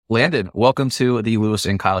Landon, welcome to the Lewis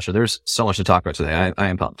and Kyle Show. There's so much to talk about today. I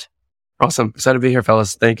am pumped. Awesome. Excited to be here,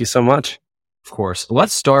 fellas. Thank you so much. Of course.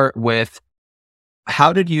 Let's start with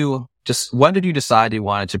when did you decide you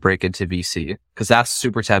wanted to break into VC? Because that's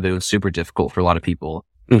super taboo and super difficult for a lot of people.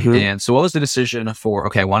 Mm-hmm. And so what was the decision for,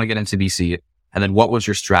 okay, I want to get into VC. And then what was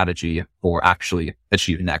your strategy for actually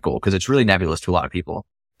achieving that goal? Because it's really nebulous to a lot of people.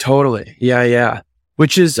 Totally. Yeah.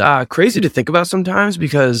 Which is crazy to think about sometimes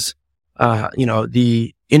because,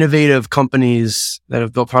 the innovative companies that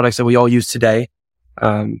have built products that we all use today,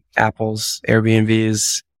 Apple's,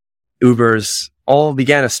 Airbnb's, Uber's, all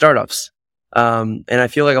began as startups. And I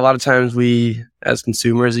feel like a lot of times we, as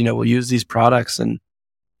consumers, we'll use these products and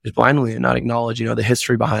just blindly and not acknowledge, the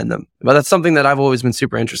history behind them. But that's something that I've always been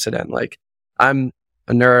super interested in. Like, I'm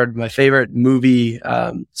a nerd. My favorite movie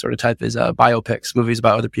sort of type is biopics, movies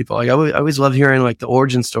about other people. Like, I always love hearing like the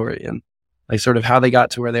origin story and like sort of how they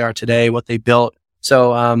got to where they are today, what they built.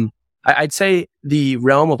 So I'd say the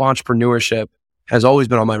realm of entrepreneurship has always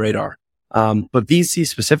been on my radar. But VC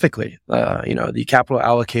specifically, the capital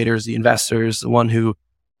allocators, the investors, the one who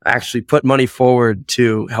actually put money forward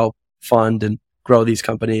to help fund and grow these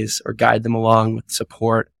companies or guide them along with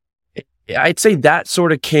support. I'd say that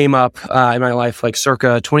sort of came up in my life, like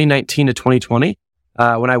circa 2019 to 2020,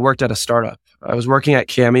 when I worked at a startup. I was working at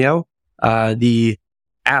Cameo, the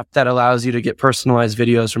app that allows you to get personalized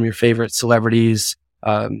videos from your favorite celebrities,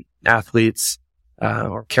 athletes,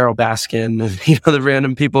 or Carol Baskin, and, the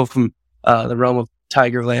random people from the realm of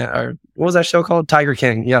Tigerland, or what was that show called? Tiger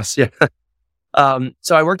King. Yes. Yeah.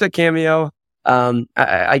 So I worked at Cameo.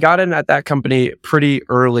 I got in at that company pretty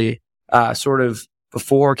early, sort of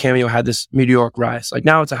before Cameo had this meteoric rise. Like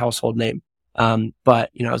now it's a household name.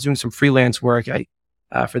 But I was doing some freelance work.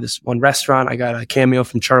 For this one restaurant, I got a cameo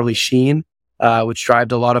from Charlie Sheen, which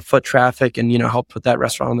drove a lot of foot traffic and, helped put that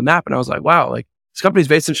restaurant on the map. And I was like, wow, like this company's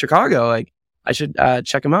based in Chicago. Like I should,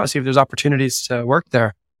 check them out, see if there's opportunities to work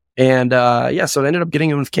there. And, so I ended up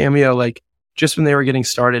getting in with Cameo, like just when they were getting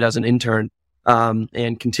started as an intern,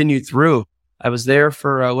 and continued through. I was there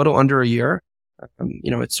for a little under a year.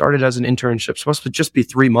 It started as an internship, supposed to just be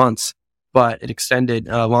 3 months, but it extended,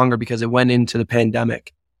 longer because it went into the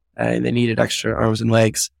pandemic and they needed extra arms and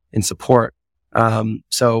legs and support.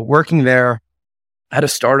 So working there at a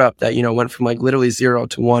startup that, went from like literally 0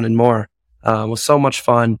 to 1 and more, was so much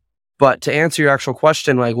fun. But to answer your actual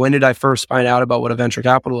question, like when did I first find out about what a venture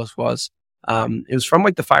capitalist was? It was from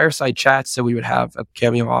like the fireside chats that we would have at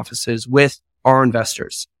Cameo offices with our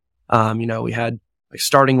investors. We had like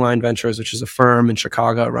Starting Line Ventures, which is a firm in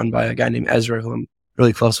Chicago run by a guy named Ezra, who I'm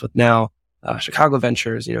really close with now. Chicago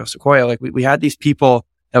Ventures, Sequoia. Like we had these people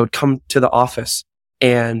that would come to the office,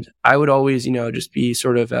 and I would always, just be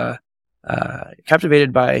sort of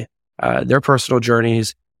captivated by their personal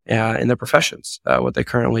journeys in their professions, what they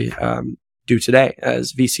currently do today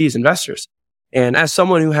as VCs, investors. And as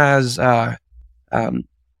someone who has, I'm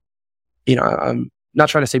not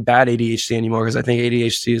trying to say bad ADHD anymore because I think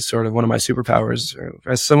ADHD is sort of one of my superpowers.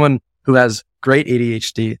 As someone who has great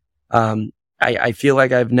ADHD, I feel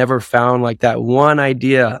like I've never found like that one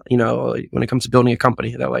idea, when it comes to building a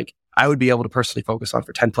company that like I would be able to personally focus on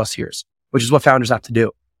for 10 plus years, which is what founders have to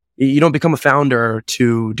do. You don't become a founder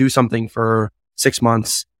to do something for 6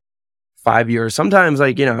 months, 5 years. Sometimes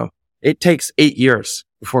like, it takes 8 years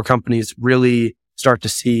before companies really start to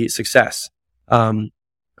see success.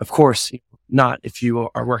 Of course, not if you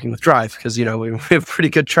are working with Drive, because, we have a pretty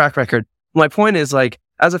good track record. My point is like,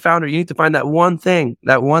 as a founder, you need to find that one thing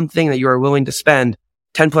that you are willing to spend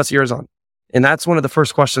 10 plus years on. And that's one of the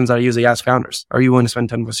first questions that I usually ask founders. Are you willing to spend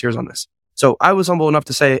 10 plus years on this? So I was humble enough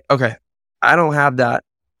to say, okay, I don't have that.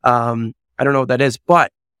 I don't know what that is,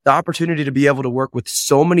 but the opportunity to be able to work with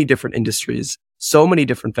so many different industries, so many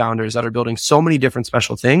different founders that are building so many different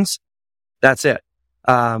special things, that's it.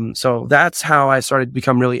 So that's how I started to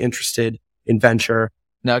become really interested in venture.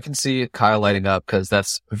 Now I can see Kyle lighting up because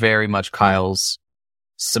that's very much Kyle's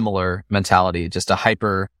similar mentality, just a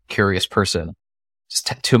hyper curious person,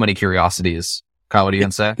 just too many curiosities. Kyle, what are you going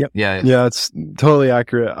to say? Yep. Yeah, it's totally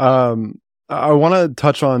accurate. I want to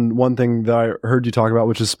touch on one thing that I heard you talk about,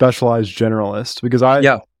 which is specialized generalist, because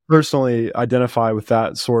I personally identify with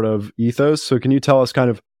that sort of ethos. So can you tell us kind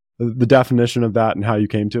of the definition of that and how you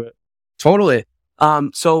came to it? Totally.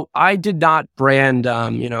 So I did not brand,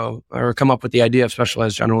 or come up with the idea of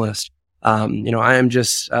specialized generalist. I am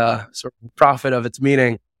just sort of prophet of its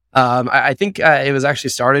meaning. I think it was actually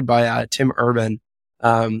started by Tim Urban,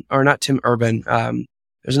 or not Tim Urban.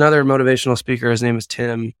 There's another motivational speaker. His name is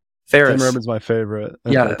Tim Ferriss. Tim Urban's my favorite.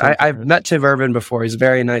 Yeah, I've met Tim Urban before. He's a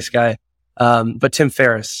very nice guy. But Tim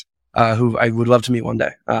Ferriss, who I would love to meet one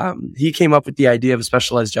day. He came up with the idea of a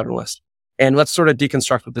specialized generalist. And let's sort of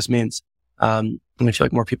deconstruct what this means. And I feel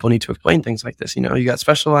like more people need to explain things like this. You got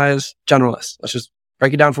specialized generalists. Let's just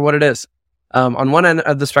break it down for what it is. On one end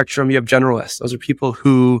of the spectrum, you have generalists. Those are people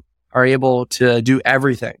who are able to do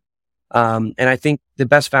everything. And I think the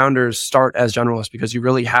best founders start as generalists because you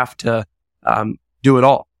really have to do it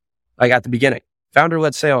all. Like at the beginning,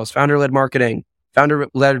 founder-led sales, founder-led marketing,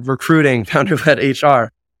 founder-led recruiting, founder-led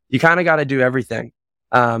HR. You kind of got to do everything.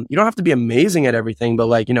 You don't have to be amazing at everything,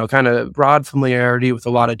 but kind of broad familiarity with a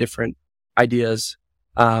lot of different ideas,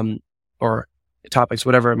 or topics,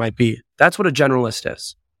 whatever it might be. That's what a generalist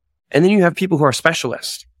is. And then you have people who are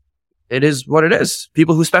specialists. It is what it is.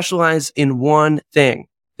 People who specialize in one thing.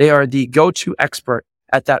 They are the go-to expert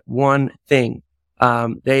at that one thing.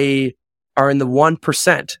 They are in the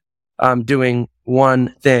 1%, doing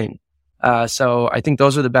one thing. So I think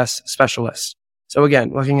those are the best specialists. So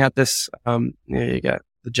again, looking at this, you got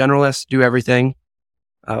the generalists do everything,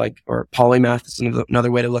 or polymath is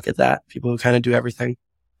another way to look at that. People who kind of do everything.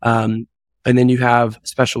 And then you have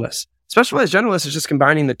specialists. Specialized generalists is just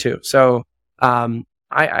combining the two. So,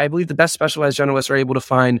 I believe the best specialized generalists are able to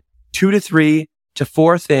find 2 to 3 to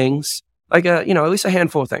 4 things, at least a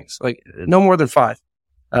handful of things, no more than 5,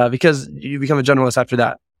 because you become a generalist after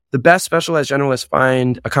that. The best specialized generalists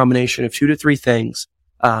find a combination of 2 to 3 things,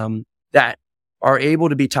 that are able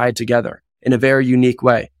to be tied together in a very unique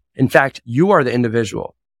way. In fact, you are the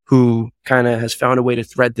individual who kind of has found a way to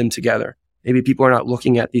thread them together. Maybe people are not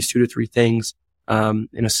looking at these 2 to 3 things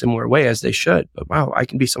in a similar way as they should, but wow, I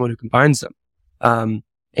can be someone who combines them.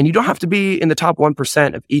 And you don't have to be in the top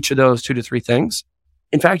 1% of each of those 2 to 3 things.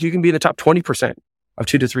 In fact, you can be in the top 20% of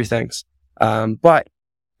 2 to 3 things. But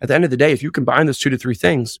at the end of the day, if you combine those 2 to 3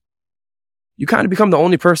 things, you kind of become the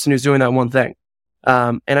only person who's doing that one thing.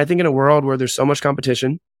 And I think in a world where there's so much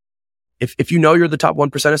competition, if you know you're the top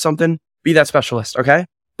 1% of something, be that specialist, okay?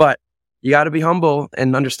 But you got to be humble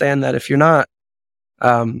and understand that if you're not,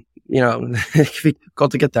 it can be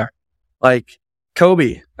difficult to get there. Like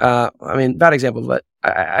Kobe, bad example, but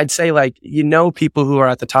I'd say people who are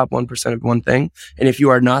at the top 1% of one thing. And if you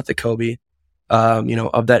are not the Kobe,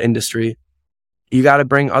 of that industry, you got to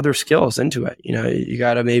bring other skills into it. You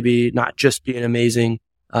got to maybe not just be an amazing,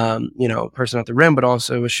 person at the rim, but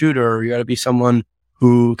also a shooter. You got to be someone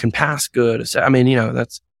who can pass good.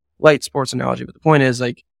 That's light sports analogy, but the point is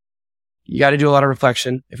you got to do a lot of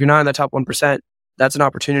reflection. If you're not in the top 1%, that's an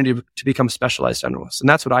opportunity to become a specialized generalist. And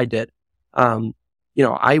that's what I did.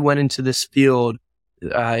 I went into this field,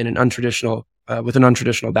 with an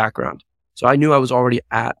untraditional background. So I knew I was already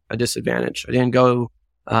at a disadvantage. I didn't go,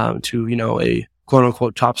 to, a quote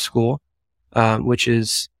unquote top school, which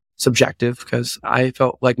is subjective because I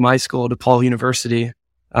felt like my school, DePaul University,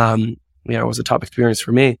 was a top experience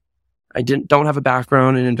for me. I don't have a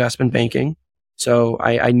background in investment banking. So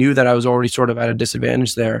I knew that I was already sort of at a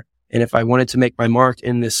disadvantage there. And if I wanted to make my mark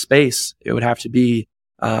in this space, it would have to be,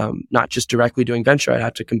 not just directly doing venture. I'd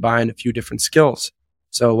have to combine a few different skills.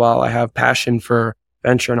 So while I have passion for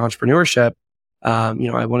venture and entrepreneurship,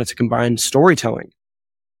 I wanted to combine storytelling,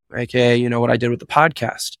 aka, what I did with the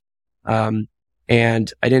podcast.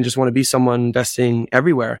 And I didn't just want to be someone investing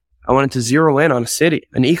everywhere. I wanted to zero in on a city,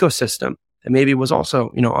 an ecosystem that maybe was also,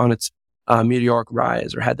 on its meteoric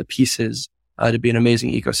rise or had the pieces to be an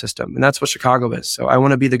amazing ecosystem. And that's what Chicago is. So I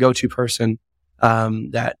want to be the go-to person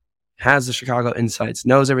that has the Chicago insights,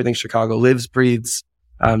 knows everything Chicago, lives, breathes,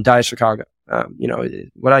 dies Chicago.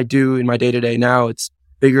 What I do in my day-to-day now, it's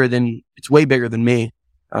way bigger than me.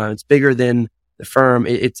 It's bigger than the firm.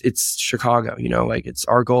 It's Chicago, it's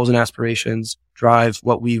our goals and aspirations drive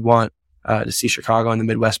what we want to see Chicago and the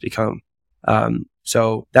Midwest become.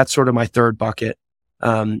 So that's sort of my third bucket.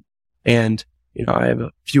 And I have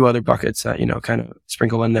a few other buckets that, kind of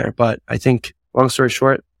sprinkle in there. But I think, long story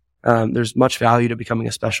short, there's much value to becoming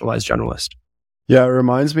a specialized generalist. Yeah, it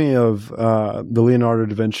reminds me of the Leonardo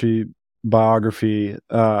da Vinci biography,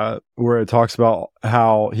 where it talks about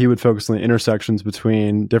how he would focus on the intersections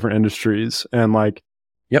between different industries. And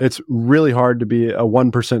it's really hard to be a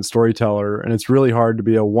 1% storyteller, and it's really hard to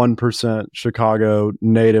be a 1% Chicago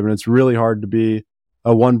native, and it's really hard to be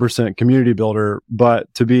a 1% community builder.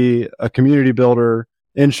 But to be a community builder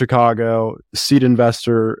in Chicago, seed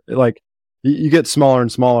investor, you get smaller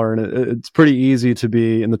and smaller, and it's pretty easy to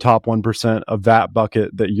be in the top 1% of that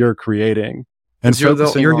bucket that you're creating. And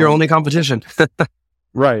you're your only competition.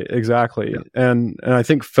 Right, exactly. Yeah. And I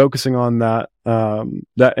think focusing on that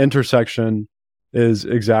intersection is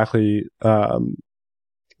exactly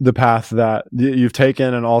the path that you've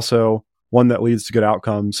taken, and also one that leads to good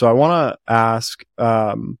outcomes. So I want to ask,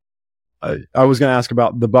 I was going to ask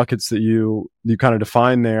about the buckets that you kind of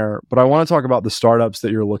define there, but I want to talk about the startups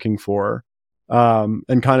that you're looking for,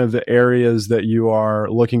 and kind of the areas that you are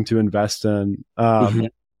looking to invest in.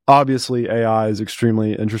 Obviously AI is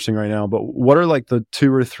extremely interesting right now, but what are like the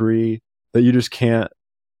 2 or 3 that you just can't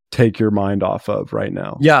take your mind off of right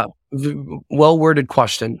now? Yeah. Well-worded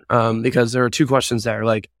question. Because there are 2 questions there.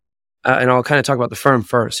 And I'll kind of talk about the firm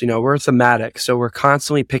first. We're thematic, so we're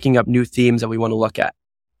constantly picking up new themes that we want to look at.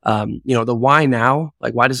 The why now,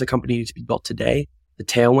 like why does the company need to be built today? The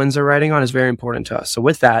tailwinds they're riding on is very important to us. So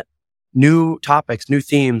with that, new topics, new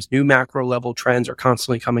themes, new macro level trends are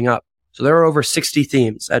constantly coming up. So there are over 60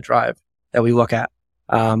 themes at Drive that we look at,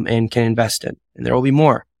 and can invest in. And there will be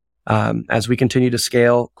more. As we continue to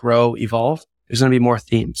scale, grow, evolve, there's going to be more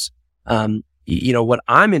themes. What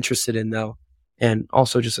I'm interested in though, and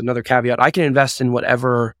also just another caveat, I can invest in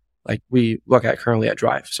whatever like we look at currently at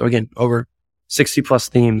Drive. So again, over 60 plus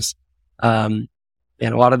themes. And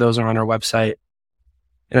a lot of those are on our website.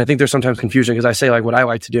 And I think there's sometimes confusion because I say like what I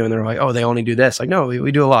like to do and they're like, oh, they only do this. Like, no,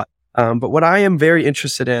 we do a lot. But what I am very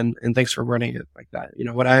interested in, and thanks for running it like that,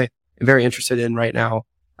 what I am very interested in right now,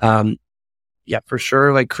 for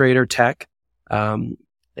sure, like creator tech.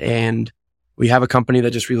 And we have a company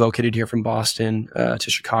that just relocated here from Boston to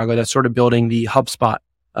Chicago that's sort of building the HubSpot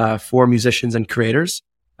for musicians and creators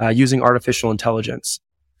using artificial intelligence.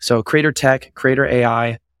 So creator tech, creator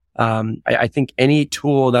AI, I think any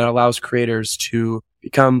tool that allows creators to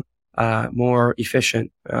become more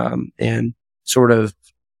efficient and sort of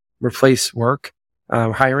replace work,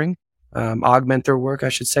 hiring, augment their work, I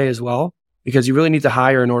should say as well, because you really need to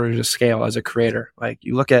hire in order to scale as a creator. Like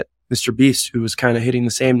you look at Mr. Beast, who was kind of hitting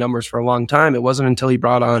the same numbers for a long time. It wasn't until he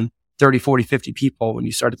brought on 30, 40, 50 people when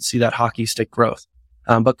you started to see that hockey stick growth.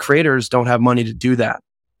 But creators don't have money to do that.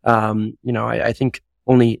 I think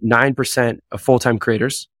only 9% of full-time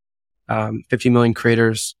creators, 50 million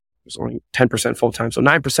creators, there's only 10% full-time. So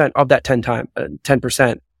 9% of that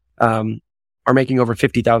 10% are making over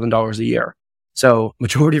 $50,000 a year. So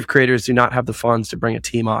majority of creators do not have the funds to bring a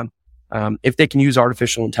team on. If they can use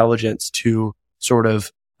artificial intelligence to sort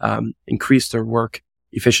of increase their work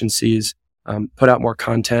efficiencies, put out more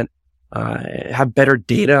content, have better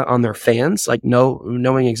data on their fans, like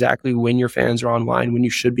knowing exactly when your fans are online, when you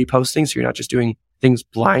should be posting. So you're not just doing things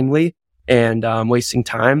blindly and wasting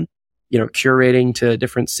time, curating to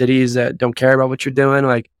different cities that don't care about what you're doing.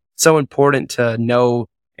 Like it's so important to know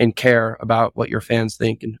and care about what your fans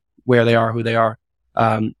think and where they are, who they are.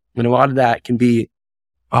 And a lot of that can be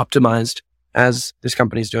optimized, as this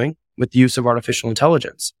company is doing, with the use of artificial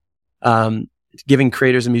intelligence, giving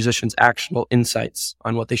creators and musicians actionable insights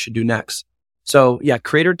on what they should do next. So yeah,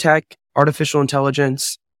 creator tech, artificial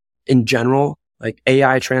intelligence in general, like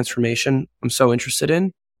AI transformation, I'm so interested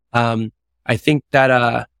in. I think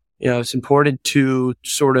that, it's important to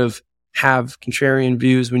sort of have contrarian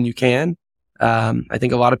views when you can. I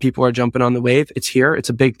think a lot of people are jumping on the wave. It's here. It's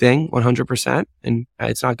a big thing, 100%, and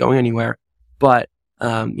it's not going anywhere. But,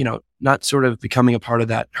 not sort of becoming a part of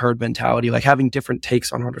that herd mentality, like having different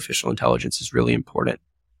takes on artificial intelligence is really important.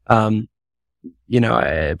 Peter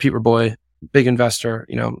Boy, big investor,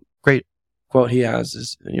 great quote he has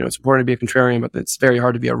is, it's important to be a contrarian, but it's very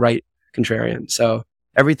hard to be a right contrarian. So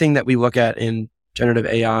everything that we look at in generative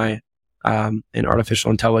AI, and artificial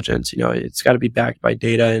intelligence, it's got to be backed by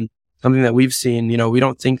data. And something that we've seen, we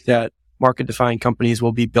don't think that market-defining companies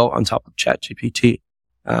will be built on top of ChatGPT.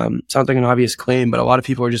 Sounds like an obvious claim, but a lot of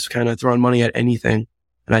people are just kind of throwing money at anything.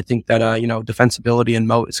 And I think that, defensibility and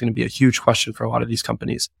moat is going to be a huge question for a lot of these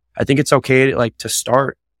companies. I think it's okay to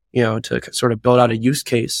start, to sort of build out a use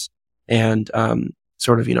case and,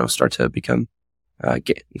 start to become,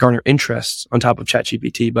 garner interest on top of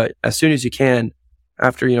ChatGPT. But as soon as you can,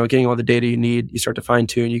 after, getting all the data you need, you start to fine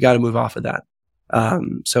tune, you got to move off of that.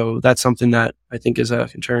 So that's something that I think is a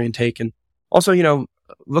contrarian take. And also,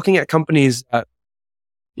 looking at companies that,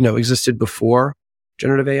 existed before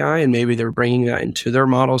generative AI and maybe they're bringing that into their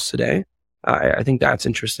models today. I think that's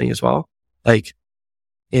interesting as well. And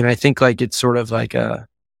I think it's sort of like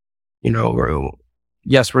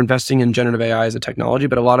yes, we're investing in generative AI as a technology,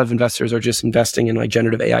 but a lot of investors are just investing in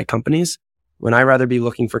generative AI companies when I rather be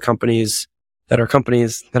looking for companies that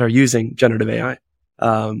are using generative AI.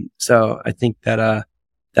 So I think that,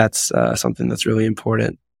 that's, something that's really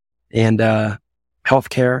important. And,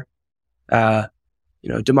 healthcare,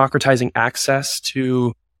 democratizing access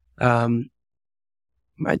to,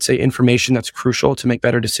 I'd say information that's crucial to make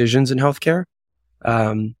better decisions in healthcare.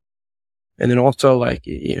 And then also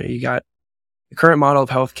you got the current model of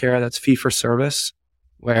healthcare that's fee for service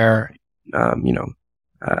where,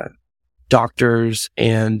 doctors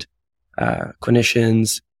and,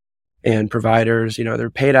 clinicians and providers, they're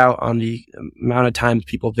paid out on the amount of times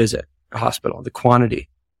people visit a hospital, the quantity,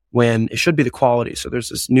 when it should be the quality. So there's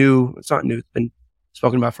this it's not new, it's been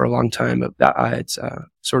spoken about for a long time, but it's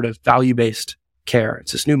sort of value-based care.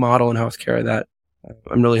 It's this new model in healthcare that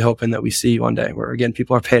I'm really hoping that we see one day, where again,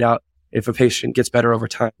 people are paid out if a patient gets better over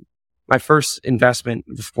time. My first investment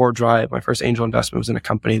before Drive, my first angel investment was in a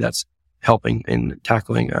company that's helping in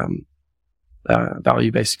tackling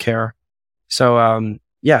value-based care. So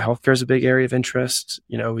healthcare is a big area of interest.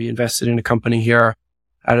 We invested in a company here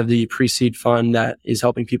out of the pre-seed fund that is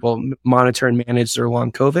helping people monitor and manage their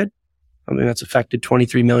long COVID. Something that's affected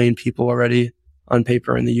 23 million people already on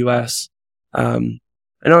paper in the US. I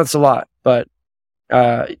know it's a lot, but,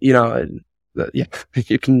 you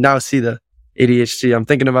can now see the ADHD. I'm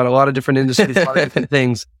thinking about a lot of different industries, a lot of different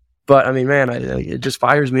things, but I mean, man, it just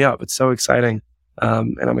fires me up. It's so exciting.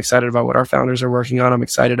 And I'm excited about what our founders are working on. I'm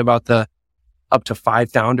excited about the up to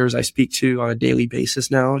 5 founders I speak to on a daily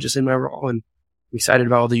basis now, just in my role. And I'm excited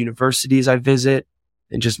about all the universities I visit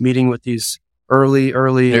and just meeting with these early.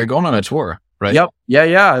 You're going on a tour, right? Yep.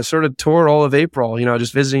 Yeah. I sort of toured all of April,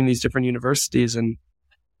 just visiting these different universities. And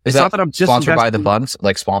it's not that I'm just sponsored by the funds,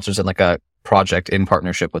 like sponsors in like a project in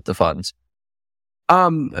partnership with the funds.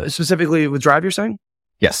 Specifically with Drive, you're saying?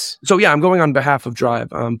 Yes. So yeah, I'm going on behalf of Drive.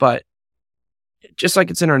 But just like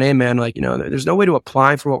it's in our name, man, there's no way to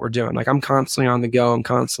apply for what we're doing. Like, I'm constantly on the go. I'm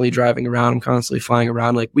constantly driving around. I'm constantly flying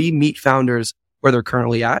around. Like, we meet founders where they're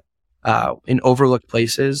currently at, in overlooked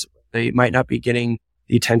places. They might not be getting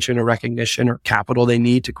the attention or recognition or capital they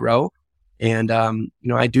need to grow. And,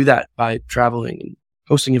 I do that by traveling and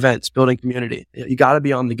hosting events, building community. You got to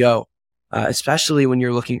be on the go, especially when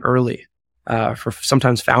you're looking early, for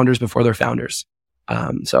sometimes founders before they're founders.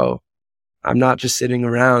 So I'm not just sitting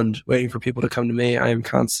around waiting for people to come to me. I am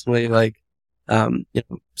constantly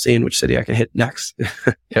seeing which city I can hit next.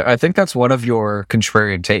 Yeah, I think that's one of your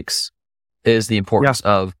contrarian takes, is the importance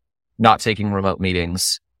of not taking remote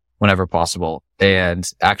meetings whenever possible and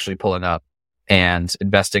actually pulling up and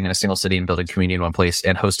investing in a single city and building community in one place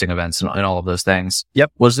and hosting events and all of those things.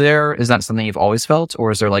 Yep. Is that something you've always felt, or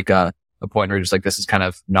is there like a point where you're just like, this is kind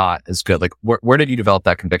of not as good? Like, where did you develop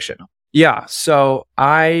that conviction? Yeah. So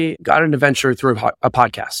I got into venture through a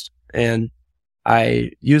podcast, and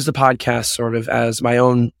I use the podcast sort of as my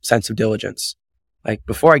own sense of diligence. Like,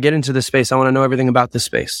 before I get into this space, I want to know everything about this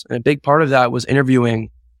space. And a big part of that was interviewing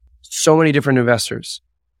so many different investors.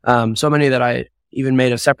 So many that I even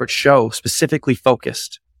made a separate show specifically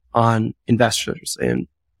focused on investors and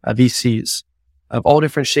VCs of all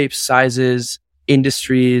different shapes, sizes,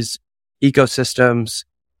 industries, ecosystems.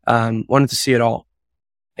 Wanted to see it all.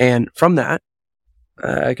 And from that,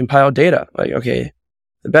 I compiled data. Like, okay,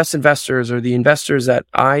 the best investors are the investors that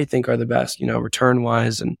I think are the best, return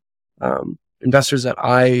wise, and investors that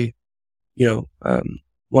I,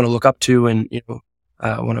 want to look up to and,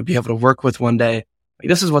 want to be able to work with one day. Like,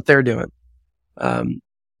 this is what they're doing. And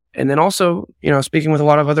then also, speaking with a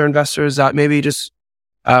lot of other investors that maybe just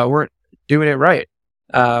weren't doing it right.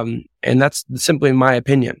 And that's simply my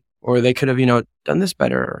opinion. Or they could have, done this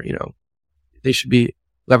better, or, they should be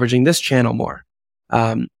leveraging this channel more.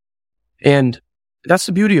 And that's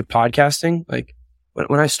the beauty of podcasting. Like,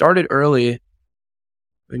 when I started early,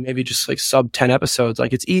 maybe just like sub 10 episodes,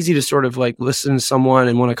 like, it's easy to sort of like listen to someone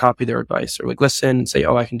and want to copy their advice, or like listen and say,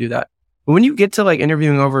 oh, I can do that. But when you get to like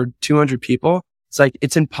interviewing over 200 people, it's like,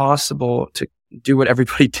 it's impossible to do what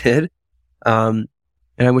everybody did. And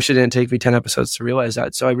I wish it didn't take me 10 episodes to realize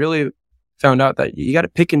that. So I really found out that you got to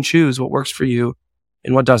pick and choose what works for you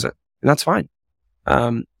and what doesn't. And that's fine.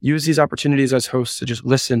 Use these opportunities as hosts to just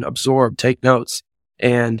listen, absorb, take notes.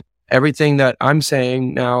 And everything that I'm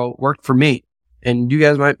saying now worked for me. And you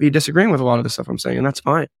guys might be disagreeing with a lot of the stuff I'm saying, and that's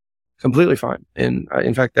fine. Completely fine. And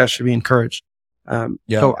in fact, that should be encouraged.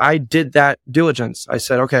 So I did that diligence. I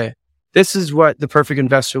said, okay, this is what the perfect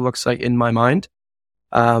investor looks like in my mind.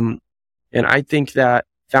 And I think that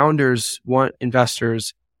founders want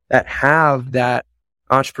investors that have that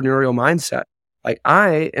entrepreneurial mindset. Like,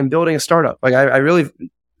 I am building a startup. Like, I really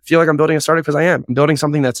feel like I'm building a startup because I am. I'm building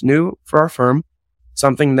something that's new for our firm,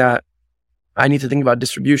 something that I need to think about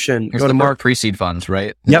distribution. Go to market pre-seed funds,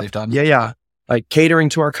 right? Yep. They've done. Yeah. Like, catering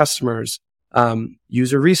to our customers,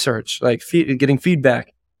 user research, like getting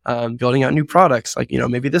feedback, building out new products, like,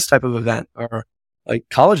 maybe this type of event, or like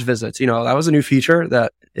college visits. That was a new feature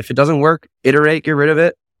that if it doesn't work, iterate, get rid of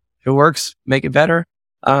it. If it works, make it better.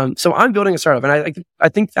 So I'm building a startup, and I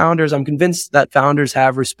think I'm convinced that founders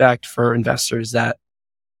have respect for investors that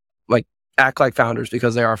like act like founders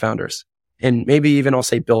because they are founders. And maybe even I'll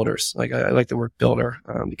say builders. Like, I like the word builder,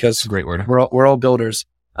 because it's a great word. We're all builders.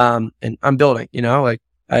 And I'm building, like,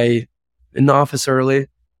 I in the office early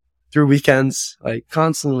through weekends, like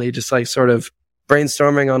constantly just like sort of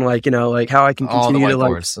brainstorming on like, like how I can continue to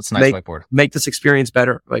like That's a nice whiteboard. Make this experience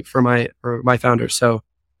better, like for my founders. So,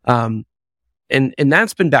 and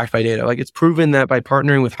that's been backed by data. Like it's proven that by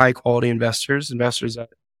partnering with high quality investors that,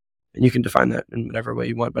 and you can define that in whatever way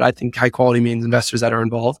you want, but I think high quality means investors that are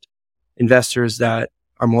involved, investors that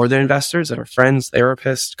are more than investors, that are friends,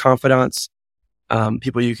 therapists, confidants,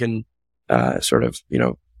 people you can, sort of,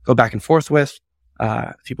 go back and forth with,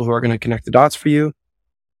 people who are going to connect the dots for you.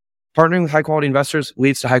 Partnering with high quality investors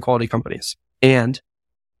leads to high quality companies, and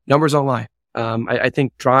numbers don't lie. I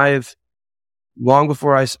think Drive, long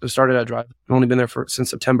before I started at Drive, I've only been there since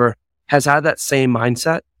September, has had that same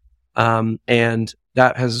mindset. And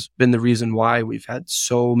that has been the reason why we've had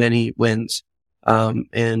so many wins,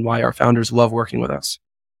 and why our founders love working with us.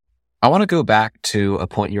 I want to go back to a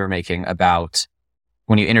point you were making about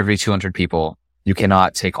when you interview 200 people, you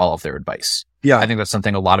cannot take all of their advice. Yeah. I think that's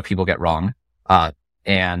something a lot of people get wrong.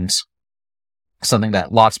 And something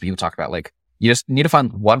that lots of people talk about, like you just need to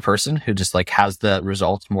find one person who just like has the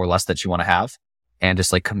results more or less that you want to have, and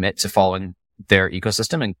just like commit to following their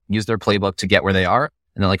ecosystem and use their playbook to get where they are.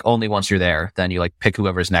 And then like only once you're there, then you like pick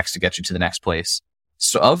whoever's next to get you to the next place.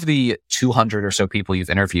 So of the 200 or so people you've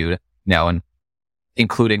interviewed now, and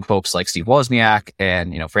including folks like Steve Wozniak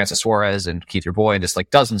and, Francis Suarez and Keith, your boy, and just like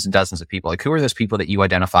dozens and dozens of people, like who are those people that you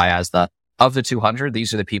identify as of the 200,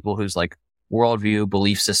 these are the people whose like worldview,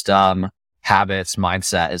 belief system, habits,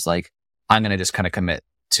 mindset is like, I'm going to just kind of commit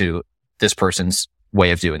to this person's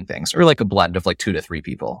way of doing things, or like a blend of like 2 to 3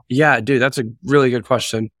 people? Yeah, dude, that's a really good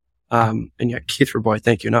question. And yeah, Keith, your boy,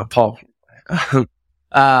 thank you, not Paul.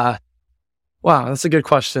 Wow, that's a good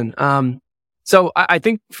question. So I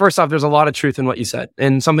think first off, there's a lot of truth in what you said,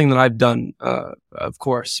 and something that I've done, of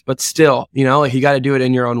course, but still, like you got to do it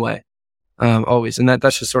in your own way, always. And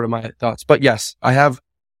that's just sort of my thoughts. But yes, I have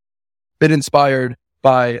been inspired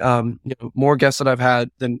by, more guests that I've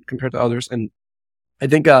had than compared to others. And I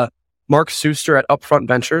think, Mark Suster at Upfront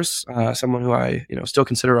Ventures, someone who I, still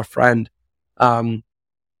consider a friend.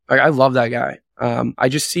 I love that guy. I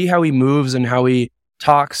just see how he moves and how he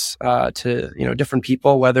talks, to, different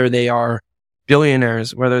people, whether they are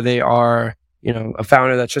billionaires, whether they are, a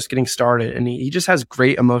founder that's just getting started. And he just has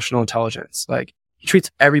great emotional intelligence. Like he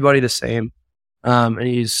treats everybody the same. And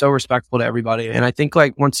he's so respectful to everybody. And I think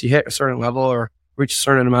like once you hit a certain level or reach a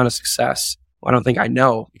certain amount of success, I don't think I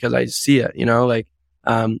know because I see it,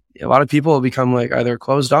 a lot of people become like either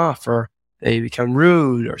closed off or they become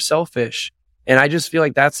rude or selfish. And I just feel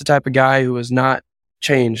like that's the type of guy who has not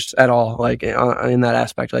changed at all, like in that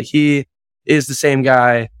aspect. Like he is the same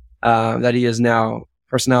guy, that he is now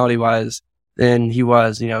personality wise than he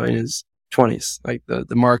was, in his 20s, like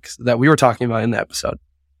the Mark that we were talking about in the episode.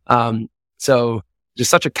 So just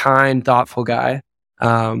such a kind, thoughtful guy.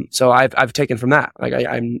 So I've taken from that. Like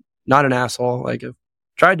I'm not an asshole. Like I've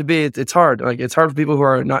tried to be, it's hard. Like it's hard for people who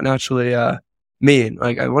are not naturally, mean.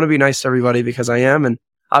 Like I want to be nice to everybody because I am. And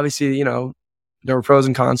obviously, there were pros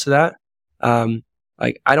and cons to that.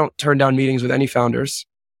 Like I don't turn down meetings with any founders,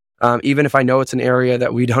 even if I know it's an area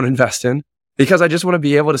that we don't invest in, because I just want to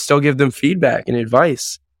be able to still give them feedback and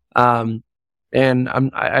advice. And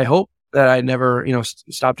I hope that I never,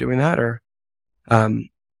 stop doing that. Or, I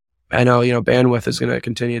know, bandwidth is going to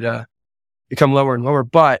continue to become lower and lower,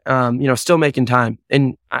 but, still making time.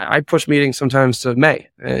 And I push meetings sometimes to May.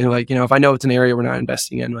 And like, if I know it's an area we're not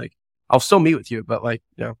investing in, like I'll still meet with you, but like,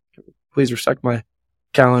 please respect my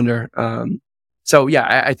calendar. So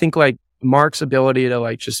yeah, I think like Mark's ability to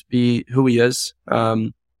like just be who he is,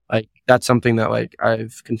 like that's something that like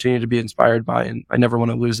I've continued to be inspired by, and I never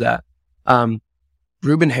want to lose that.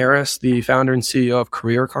 Ruben Harris, the founder and CEO of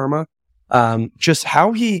Career Karma, just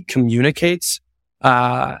how he communicates,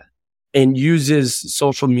 and uses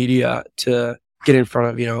social media to get in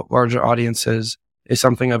front of, larger audiences is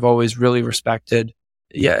something I've always really respected.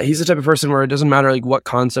 Yeah, he's the type of person where it doesn't matter like what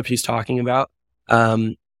concept he's talking about.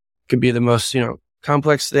 Could be the most,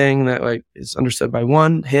 complex thing that like is understood by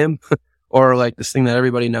him, or like this thing that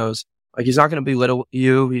everybody knows. Like he's not going to belittle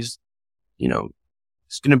you. He's, he's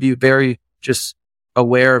going to be very just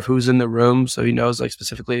aware of who's in the room. So he knows like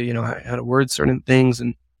specifically, how to word certain things.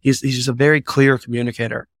 And he's just a very clear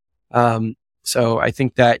communicator. So I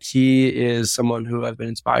think that he is someone who I've been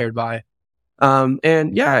inspired by.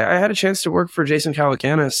 And yeah, I had a chance to work for Jason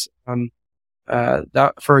Calacanis,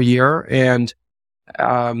 that for a year, and,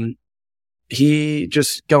 he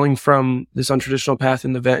just going from this untraditional path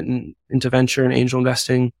in into venture and angel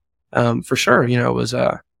investing, for sure, was,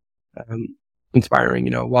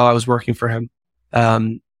 inspiring, while I was working for him.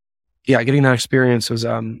 Yeah, getting that experience was,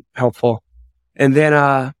 helpful. And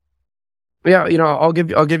then, Yeah, I'll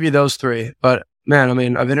give you those three. But man, I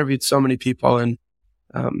mean, I've interviewed so many people, and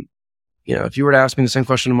if you were to ask me the same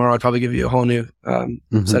question tomorrow, I'd probably give you a whole new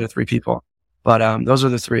set of three people. But those are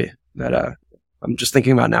the three that I'm just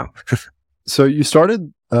thinking about now. So you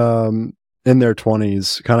started in their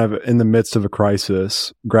 20s, kind of in the midst of a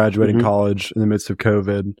crisis, graduating college in the midst of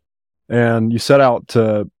COVID, and you set out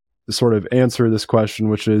to sort of answer this question,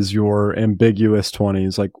 which is your ambiguous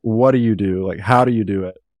 20s. Like, what do you do? Like, how do you do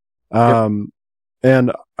it?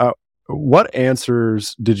 And what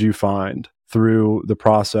answers did you find through the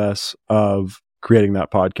process of creating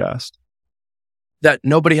that podcast? That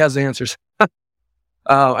nobody has the answers.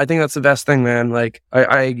 I think that's the best thing, man. Like,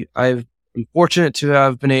 I'm fortunate to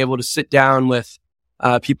have been able to sit down with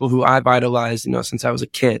people who I've idolized, since I was a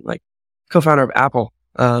kid, like co-founder of Apple,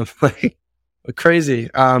 like crazy.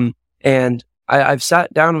 And I've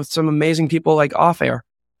sat down with some amazing people like off air,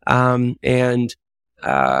 and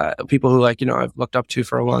people who I've looked up to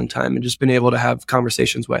for a long time and just been able to have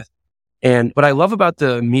conversations with. And what I love about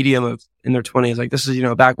the medium of in their 20s, like this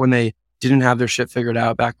is, back when they didn't have their shit figured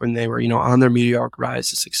out, back when they were, on their meteoric rise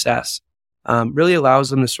to success, really allows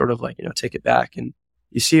them to sort of take it back. And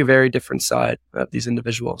you see a very different side of these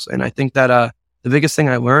individuals. And I think that, the biggest thing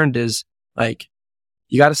I learned is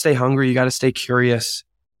you got to stay hungry. You got to stay curious.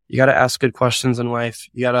 You got to ask good questions in life.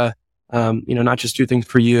 You got to, not just do things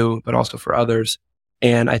for you, but also for others.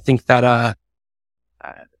 And I think that,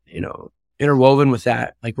 interwoven with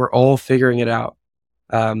that, like we're all figuring it out.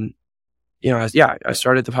 I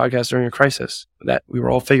started the podcast during a crisis that we were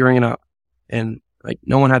all figuring it out, and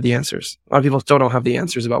no one had the answers. A lot of people still don't have the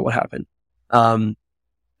answers about what happened. And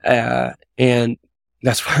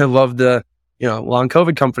that's why I love the, long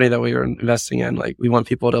COVID company that we were investing in. Like, we want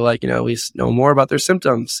people to at least know more about their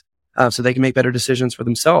symptoms, so they can make better decisions for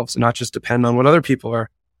themselves and not just depend on what other people are,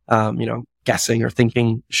 guessing or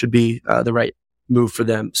thinking should be the right move for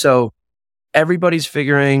them. So everybody's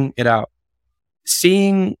figuring it out.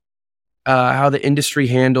 Seeing how the industry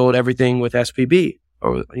handled everything with SPB,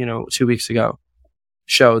 or 2 weeks ago,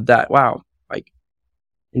 showed that wow,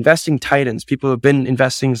 investing titans. People who have been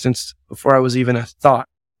investing since before I was even a thought,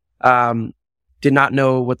 did not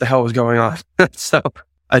know what the hell was going on. So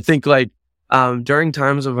I think during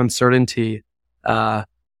times of uncertainty,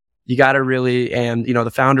 you got to really, and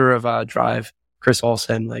the founder of Drive, Chris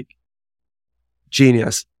Olsen,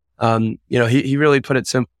 genius. He really put it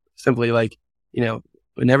simply,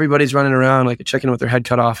 when everybody's running around like a chicken with their head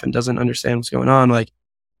cut off and doesn't understand what's going on,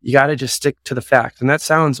 you got to just stick to the facts. And that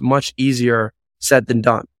sounds much easier said than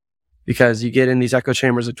done, because you get in these echo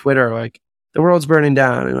chambers of Twitter, the world's burning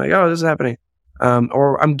down, and oh, this is happening.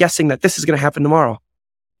 Or I'm guessing that this is going to happen tomorrow.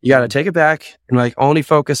 You got to take it back and only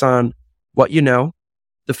focus on what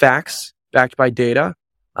the facts backed by data.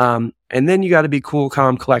 And then you got to be cool,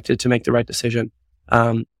 calm, collected to make the right decision,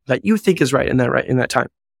 that you think is right in that time.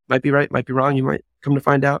 Might be right, might be wrong. You might come to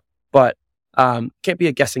find out, but, can't be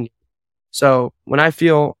a guessing. So when I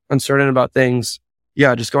feel uncertain about things,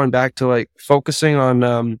 just going back to focusing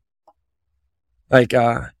on,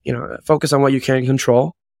 focus on what you can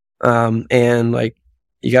control. And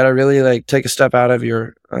you got to really take a step out of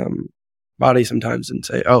your, body sometimes and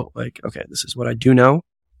say, okay, this is what I do know.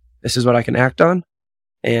 This is what I can act on.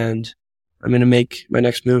 And I'm going to make my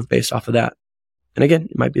next move based off of that. And again,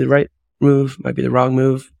 it might be the right move, might be the wrong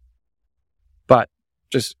move, but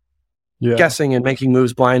just guessing and making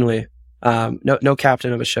moves blindly. No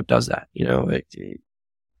captain of a ship does that. You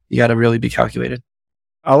got to really be calculated.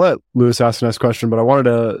 I'll let Lewis ask the next question, but I wanted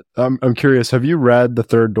to, I'm curious, have you read The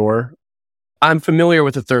Third Door? I'm familiar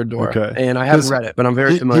with The Third Door, and I haven't read it, but I'm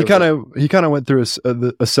very familiar He kind of went through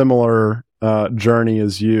a similar journey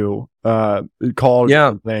as you, called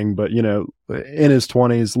thing, but in his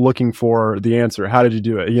 20s looking for the answer. How did you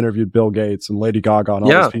do it? He interviewed Bill Gates and Lady Gaga and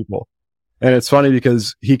all these people. And it's funny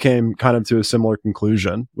because he came kind of to a similar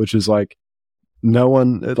conclusion, which is no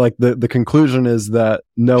one, the conclusion is that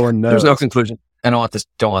no one knows. There's no conclusion. I don't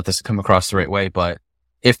want this to come across the right way, but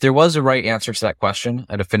if there was a right answer to that question,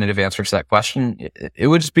 a definitive answer to that question, it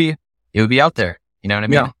would be out there. You know what I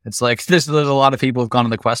mean? Yeah. It's there's a lot of people who've gone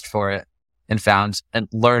on the quest for it and found and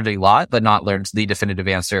learned a lot, but not learned the definitive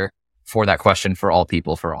answer for that question for all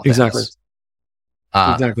people, for all things.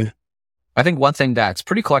 Exactly. I think one thing that's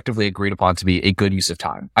pretty collectively agreed upon to be a good use of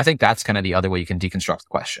time, I think that's kind of the other way you can deconstruct the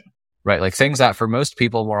question, right? Things that for most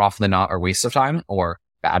people more often than not are wastes of time or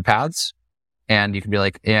bad paths. And you can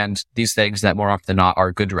be and these things that more often than not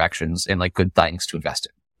are good directions and good things to invest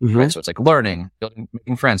in. Mm-hmm. Right? So it's learning, building,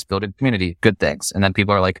 making friends, building community, good things. And then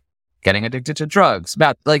people are getting addicted to drugs.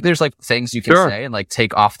 There's things you can say and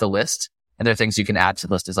take off the list. And there are things you can add to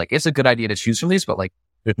the list. It's a good idea to choose from these, but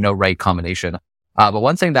there's no right combination. But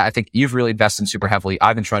one thing that I think you've really invested in super heavily,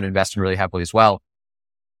 I've been trying to invest in really heavily as well,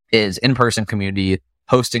 is in-person community,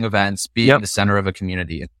 hosting events, being the center of a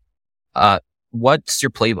community. What's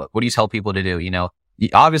your playbook? What do you tell people to do? You know,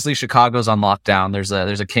 obviously Chicago's on lockdown. There's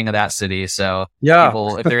a king of that city. So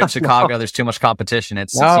people, if they're in Chicago, there's too much competition.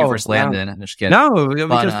 It's you versus Landon. I'm just kidding. No,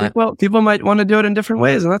 because people might want to do it in different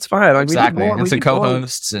ways, and that's fine. Like, exactly. And some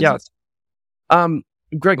co-hosts.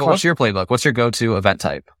 Great question. What's your playbook? What's your go-to event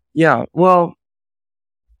type? Yeah. Well,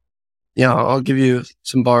 I'll give you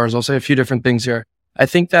some bars. I'll say a few different things here. I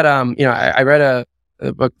think that, I read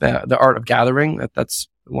a book, The Art of Gathering. That's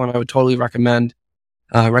one I would totally recommend.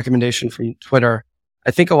 Recommendation from Twitter.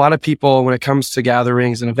 I think a lot of people, when it comes to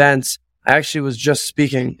gatherings and events, I actually was just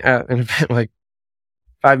speaking at an event like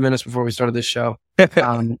 5 minutes before we started this show.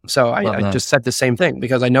 So I just said the same thing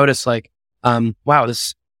because I noticed like, wow,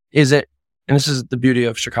 this is it. And this is the beauty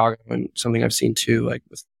of Chicago and something I've seen too, like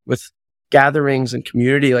with gatherings and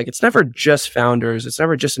community. Like it's never just founders. It's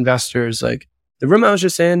never just investors. Like the room I was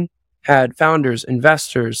just in had founders,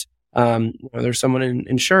 investors. There's someone in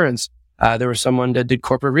insurance. There was someone that did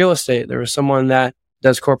corporate real estate. There was someone that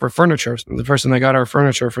does corporate furniture. The person that got our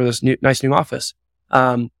furniture for this nice new office.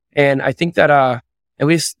 And I think that, at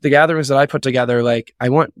least the gatherings that I put together, like I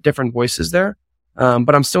want different voices there.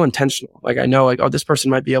 But I'm still intentional. Like I know like, oh, this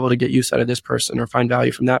person might be able to get use out of this person or find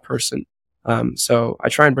value from that person. So I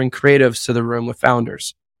try and bring creatives to the room with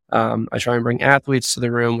founders. I try and bring athletes to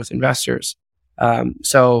the room with investors.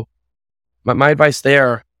 So my advice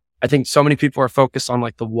there, I think so many people are focused on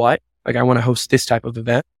like the what, like I want to host this type of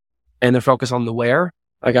event, and they're focused on the where,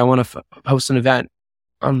 like I want to host an event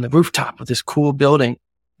on the rooftop of this cool building.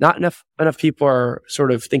 Not enough people are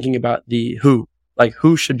sort of thinking about the who, like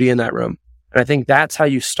who should be in that room. And I think that's how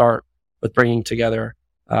you start with bringing together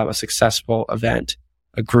a successful event,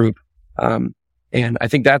 a group. And I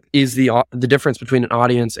think that is the difference between an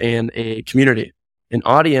audience and a community. An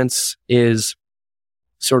audience is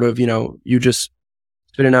sort of, you just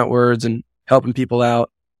spitting out words and helping people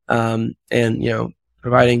out, and,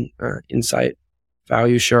 providing insight,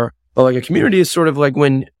 value, sure. But like a community is sort of like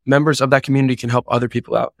when members of that community can help other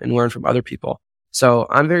people out and learn from other people. So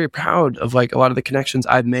I'm very proud of like a lot of the connections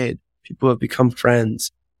I've made. People who have become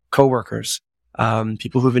friends, coworkers,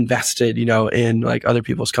 people who've invested, in like other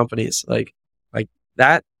people's companies, like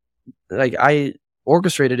that, like I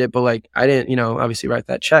orchestrated it, but like I didn't, obviously write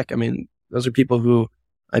that check. I mean, those are people who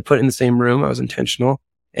I put in the same room. I was intentional.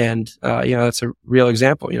 And, that's a real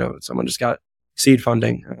example. Someone just got seed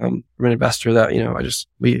funding, from an investor that,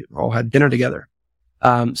 we all had dinner together.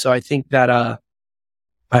 So I think that,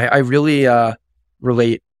 I really,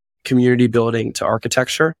 relate community building to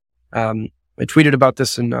architecture. I tweeted about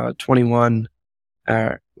this in 21.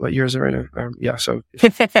 What year is it right now? So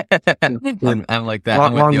I'm like that.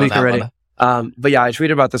 Long week already. But yeah, I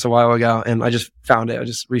tweeted about this a while ago, and I just found it. I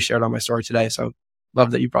just reshared on my story today. So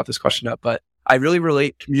love that you brought this question up. But I really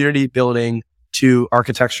relate community building to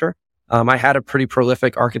architecture. I had a pretty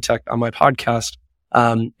prolific architect on my podcast,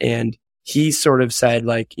 and he sort of said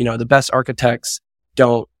like, the best architects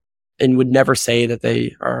don't and would never say that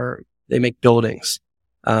they make buildings.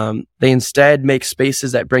 They instead make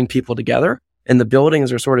spaces that bring people together, and the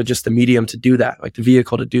buildings are sort of just the medium to do that, like the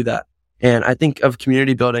vehicle to do that. And I think of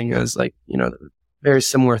community building as like, a very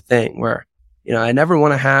similar thing where, I never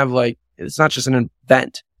want to have like, it's not just an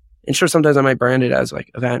event. And sure, sometimes I might brand it as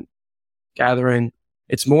like event, gathering.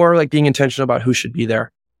 It's more like being intentional about who should be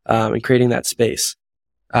there, and creating that space.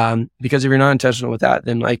 Because if you're not intentional with that,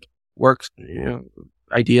 then like work,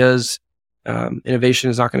 ideas,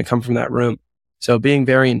 innovation is not going to come from that room. So being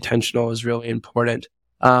very intentional is really important.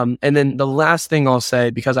 And then the last thing I'll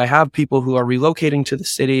say, because I have people who are relocating to the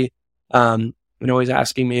city, and always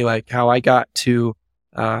asking me like how I got to,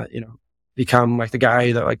 become like the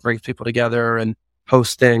guy that like brings people together and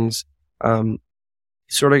host things.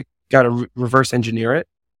 Sort of got to reverse engineer it.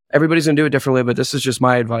 Everybody's going to do it differently, but this is just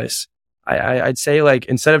my advice. I'd say like,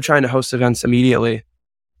 instead of trying to host events immediately,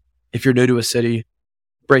 if you're new to a city,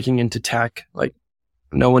 breaking into tech, like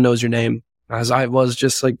no one knows your name, as I was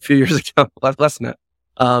just like a few years ago, less than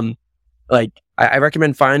that. Like I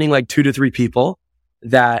recommend finding like 2 to 3 people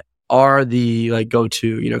that are the like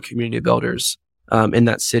go-to, community builders, in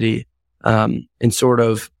that city, and sort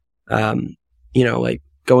of, like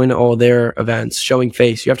going to all their events, showing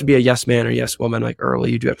face. You have to be a yes man or yes woman, like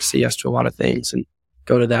early. You do have to say yes to a lot of things and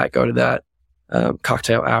go to that,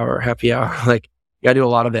 cocktail hour, happy hour, like you gotta do a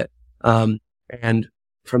lot of it. And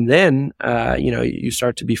from then, you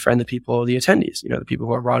start to befriend the people, the attendees, the people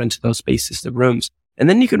who are brought into those spaces, the rooms. And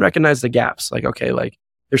then you can recognize the gaps. Like, okay, like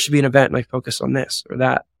there should be an event like focus on this or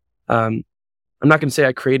that. I'm not going to say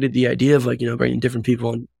I created the idea of like, bringing different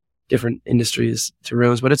people in different industries to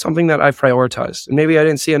rooms, but it's something that I've prioritized, and maybe I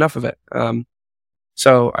didn't see enough of it.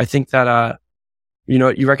 So I think that,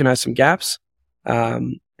 you recognize some gaps.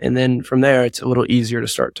 And then from there, it's a little easier to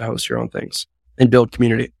start to host your own things and build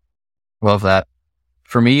community. Love that.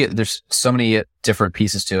 For me, there's so many different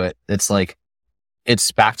pieces to it. It's like,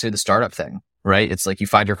 it's back to the startup thing, right? It's like you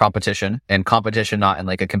find your competition, and competition not in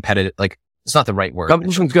like a competitive, like it's not the right word.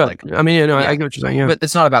 Competition's good. Like, I mean, I get what you're saying. Yeah. But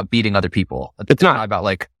it's not about beating other people. It's not about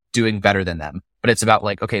like doing better than them, but it's about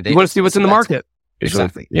like, okay, you want to see what's in the market.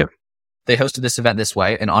 Exactly. Yeah. They hosted this event this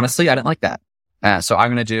way, and honestly, I didn't like that. So I'm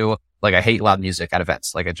going to do, like, I hate loud music at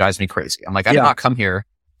events. Like, it drives me crazy. I'm like, I did not come here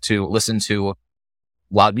to listen to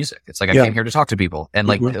loud music. It's like, I came here to talk to people. And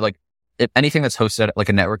like if anything that's hosted, like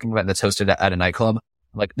a networking event that's hosted at a nightclub,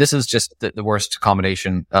 like, this is just the worst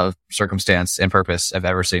combination of circumstance and purpose I've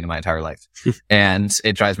ever seen in my entire life. And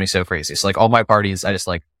it drives me so crazy. So like all my parties, I just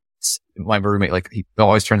like, my roommate, like, he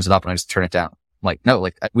always turns it up and I just turn it down. I'm like, no,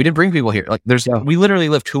 like, we didn't bring people here. Like, we literally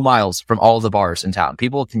live 2 miles from all of the bars in town.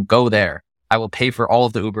 People can go there. I will pay for all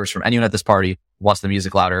of the Ubers from anyone at this party who wants the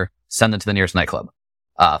music louder, send them to the nearest nightclub.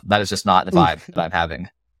 That is just not the vibe that I'm having.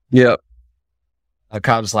 Yeah.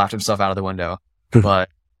 Kyle just laughed himself out of the window, but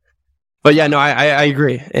yeah, no, I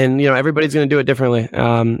agree. And, everybody's going to do it differently.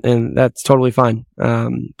 And that's totally fine.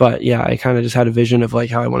 But yeah, I kind of just had a vision of like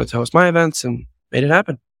how I wanted to host my events and made it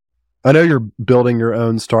happen. I know you're building your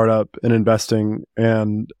own startup and investing,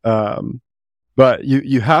 and but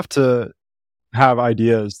you have to have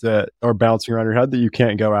ideas that are bouncing around your head that you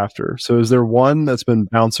can't go after. So is there one that's been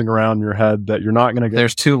bouncing around your head that you're not going to get?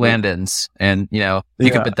 There's 2 Landons, and you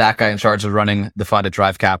could put that guy in charge of running the fund at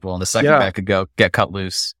Drive Capital, and the second guy could go get cut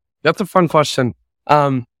loose. That's a fun question.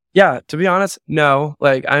 Yeah, to be honest, no.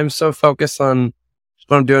 Like, I'm so focused on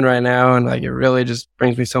what I'm doing right now, and like it really just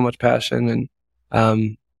brings me so much passion,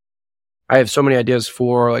 and I have so many ideas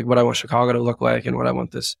for like what I want Chicago to look like and what I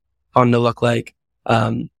want this fund to look like.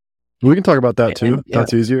 We can talk about that too.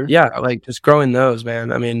 That's easier. Yeah, like just growing those,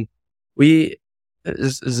 man. I mean,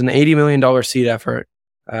 this is an $80 million seed effort,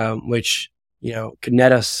 which could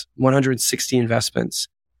net us 160 investments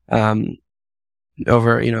over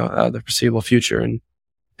the foreseeable future, and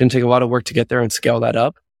it's gonna take a lot of work to get there and scale that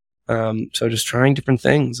up. So just trying different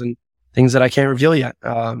things and things that I can't reveal yet.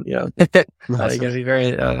 You gotta be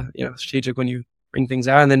very strategic when you bring things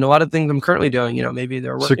out, and then a lot of things I'm currently doing. Maybe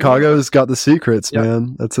they're working. Chicago's got the secrets,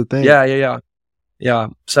 man. That's the thing. Yeah.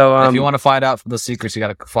 So if you want to find out the secrets, you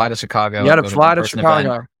got to fly to Chicago. You got to fly to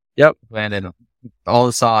Chicago. Event. Yep. Landon, all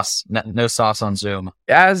the sauce, no sauce on Zoom.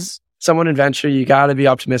 As someone in venture, you got to be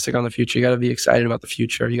optimistic on the future. You got to be excited about the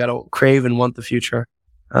future. You got to crave and want the future.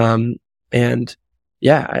 And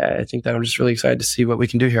yeah, I think that I'm just really excited to see what we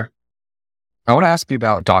can do here. I want to ask you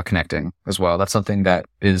about dot connecting as well. That's something that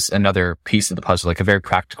is another piece of the puzzle, like a very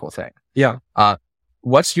practical thing. Yeah.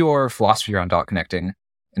 What's your philosophy around dot connecting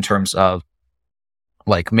in terms of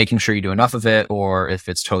like making sure you do enough of it, or if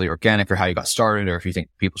it's totally organic, or how you got started, or if you think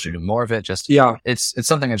people should do more of it? It's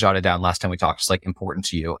something I jotted down last time we talked. It's like important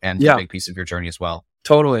to you and a big piece of your journey as well.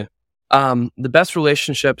 Totally. The best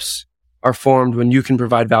relationships are formed when you can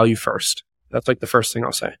provide value first. That's like the first thing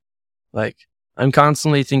I'll say. Like, I'm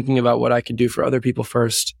constantly thinking about what I can do for other people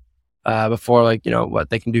first, before what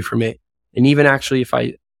they can do for me. And even actually, if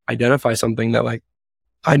I identify something that like,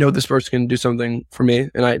 I know this person can do something for me,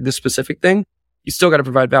 and this specific thing, you still got to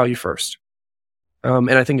provide value first. And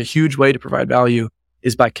I think a huge way to provide value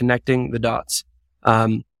is by connecting the dots.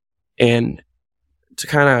 And to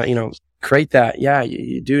kind of, create that,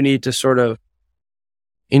 you do need to sort of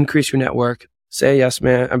increase your network, say yes,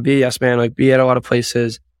 man, and be a yes, man, like be at a lot of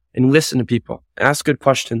places and listen to people, ask good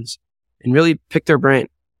questions and really pick their brain,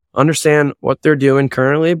 understand what they're doing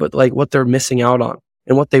currently, but like what they're missing out on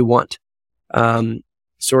and what they want.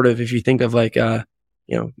 Sort of, if you think of like,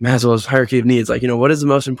 Maslow's hierarchy of needs, like, what is the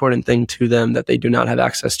most important thing to them that they do not have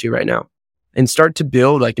access to right now? And start to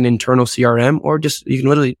build like an internal CRM, or just, you can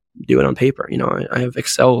literally do it on paper. I have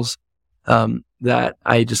Excels, that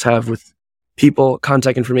I just have with people,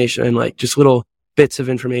 contact information, and like just little bits of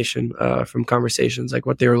information, from conversations, like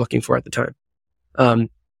what they were looking for at the time.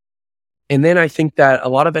 And then I think that a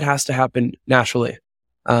lot of it has to happen naturally.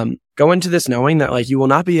 Go into this knowing that like you will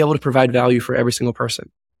not be able to provide value for every single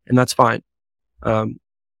person, and that's fine.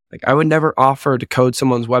 Like I would never offer to code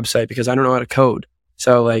someone's website because I don't know how to code.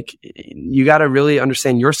 So like you got to really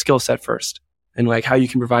understand your skill set first and like how you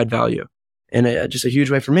can provide value. And just a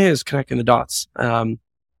huge way for me is connecting the dots, and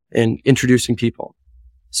introducing people.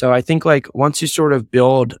 So I think like once you sort of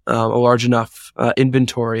build a large enough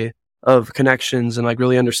inventory of connections and like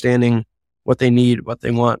really understanding what they need, what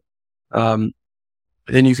they want,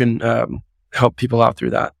 then you can help people out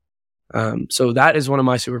through that. So that is one of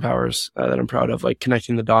my superpowers that I'm proud of, like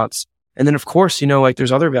connecting the dots. And then of course, like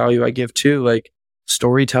there's other value I give too, like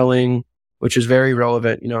storytelling, which is very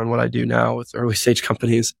relevant, in what I do now with early stage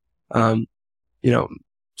companies.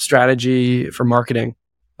 Strategy for marketing,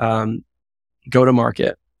 go to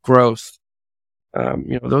market, growth.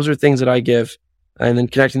 Those are things that I give. And then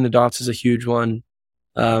connecting the dots is a huge one.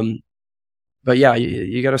 But yeah,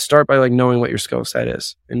 you got to start by like knowing what your skill set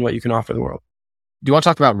is and what you can offer the world. Do you want to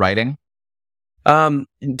talk about writing?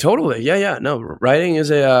 Totally. Yeah. No, writing is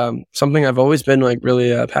something I've always been like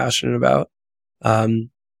really passionate about.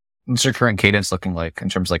 What's your current cadence looking like in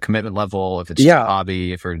terms of like commitment level? If it's a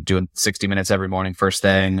hobby, if you're doing 60 minutes every morning, first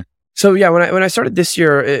thing. So yeah, when I started this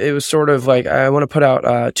year, it was sort of like, I want to put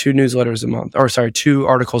out 2 articles a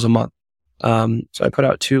month. So I put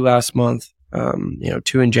out 2 last month,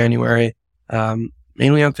 2 in January,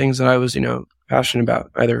 mainly on things that I was, passionate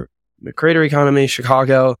about, either the creator economy,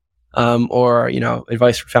 Chicago, or,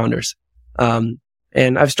 advice for founders. And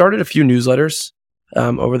I've started a few newsletters,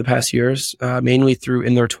 over the past years, mainly through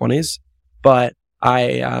In Their 20s, but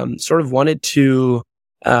I, sort of wanted to,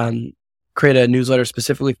 create a newsletter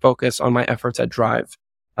specifically focused on my efforts at Drive.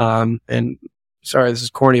 And sorry, this is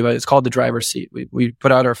corny, but it's called The Driver's Seat. We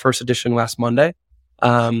put out our first edition last Monday.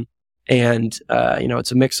 It's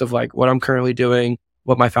a mix of like what I'm currently doing,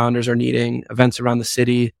 what my founders are needing, events around the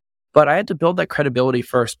city. But I had to build that credibility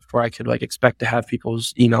first before I could like expect to have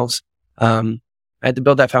people's emails. I had to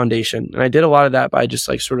build that foundation. And I did a lot of that by just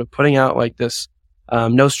like sort of putting out like this,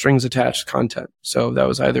 no strings attached content. So that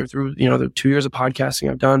was either through, the 2 years of podcasting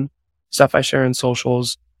I've done, stuff I share in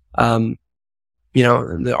socials, the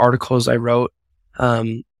articles I wrote.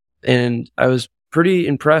 And I was pretty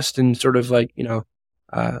impressed and sort of like,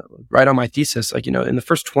 right on my thesis, like, in the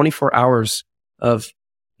first 24 hours of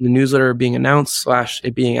the newsletter being announced /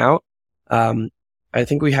 it being out, I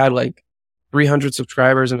think we had like 300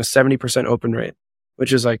 subscribers and a 70% open rate,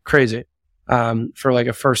 which is like crazy, for like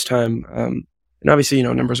a first time. And obviously,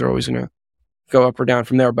 numbers are always going to go up or down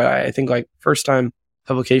from there. But I think like first time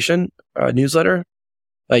publication, newsletter,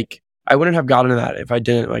 like I wouldn't have gotten to that if I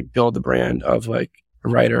didn't like build the brand of like a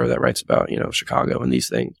writer that writes about, Chicago and these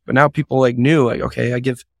things. But now people like knew like, okay, I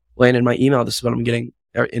give Landon my email. This is what I'm getting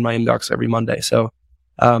in my inbox every Monday. So,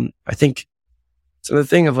 I think it's the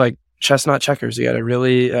thing of like chess, not checkers. You got to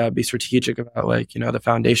really be strategic about like, the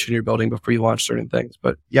foundation you're building before you launch certain things.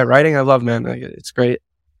 But yeah, writing, I love, man. Like, it's great.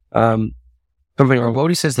 What would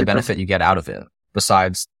you say is the benefit you get out of it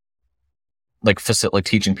besides like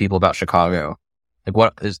teaching people about Chicago? Like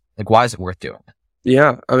why is it worth doing?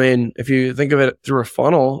 Yeah. I mean, if you think of it through a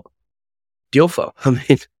funnel, deal flow. I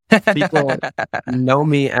mean, people know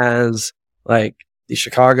me as like the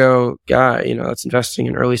Chicago guy, that's investing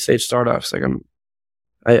in early stage startups. Like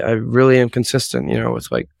I really am consistent,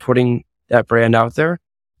 with like putting that brand out there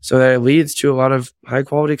so that it leads to a lot of high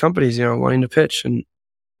quality companies, wanting to pitch. And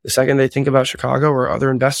the second they think about Chicago or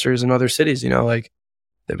other investors in other cities, like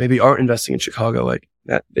that maybe aren't investing in Chicago, like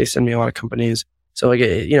that, they send me a lot of companies. So like,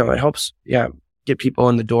 it helps, get people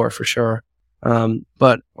in the door for sure.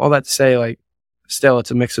 But all that to say, like, still it's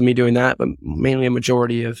a mix of me doing that, but mainly a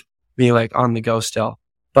majority of me like on the go still.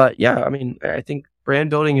 But yeah, I mean, I think brand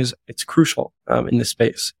building it's crucial, in this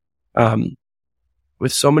space.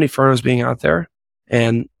 With so many firms being out there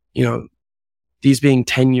and, these being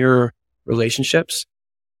 10-year relationships,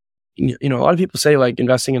 a lot of people say like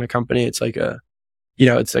investing in a company, it's like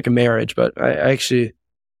it's like a marriage, but I actually,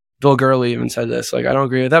 Bill Gurley even said this, like, I don't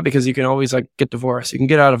agree with that because you can always like get divorced. You can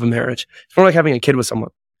get out of a marriage. It's more like having a kid with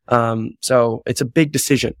someone. So it's a big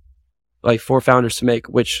decision, like for founders to make,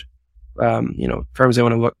 which, firms they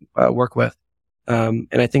want to work with. And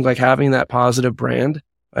I think like having that positive brand,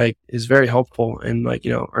 like is very helpful in like,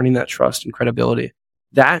 earning that trust and credibility.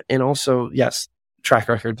 That, and also, yes, track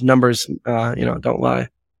record, numbers, don't lie.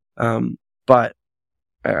 But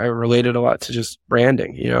I related a lot to just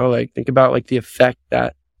branding, like think about like the effect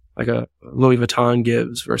that like a Louis Vuitton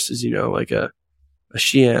gives versus, like a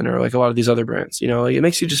Shein or like a lot of these other brands, like it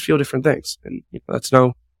makes you just feel different things. And that's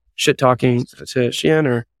no shit talking to Shein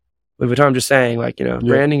or Louis Vuitton. I'm just saying like,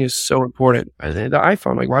 branding is so important. The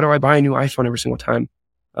iPhone, like why do I buy a new iPhone every single time?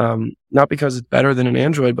 Not because it's better than an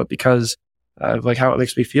Android, but because of like how it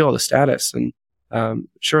makes me feel, the status and,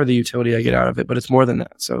 sure, the utility I get out of it, but it's more than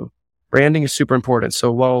that. So branding is super important.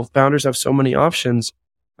 So while founders have so many options,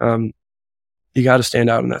 you got to stand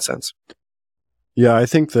out in that sense. Yeah, I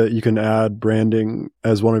think that you can add branding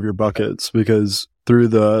as one of your buckets because through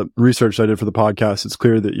the research I did for the podcast, it's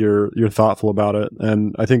clear that you're thoughtful about it.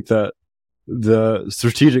 And I think that the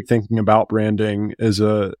strategic thinking about branding is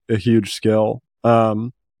a huge skill. I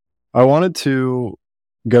wanted to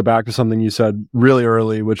go back to something you said really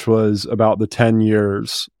early, which was about the 10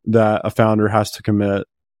 years that a founder has to commit.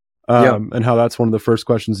 And how that's one of the first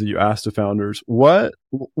questions that you asked to founders. What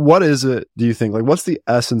is it, do you think? Like, what's the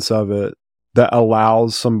essence of it that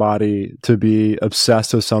allows somebody to be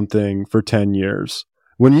obsessed with something for 10 years?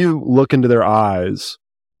 When you look into their eyes,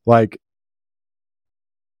 like,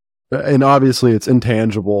 and obviously it's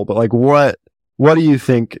intangible, but like, what do you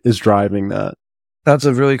think is driving that? That's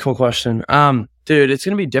a really cool question. Dude, it's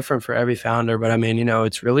going to be different for every founder, but I mean, you know,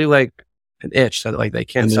 it's really like an itch that like they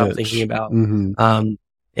can't stop thinking about. Mm-hmm.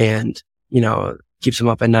 And, you know, keeps them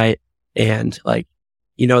up at night. And like,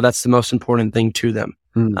 you know, that's the most important thing to them.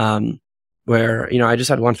 Mm. Where, you know, I just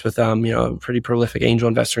had lunch with, you know, a pretty prolific angel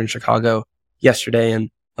investor in Chicago yesterday. And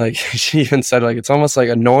like, she even said, like, it's almost like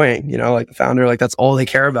annoying, you know, like the founder, like that's all they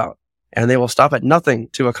care about. And they will stop at nothing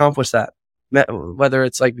to accomplish that. Whether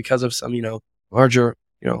it's like because of some, you know, larger,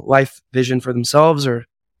 you know, life vision for themselves or,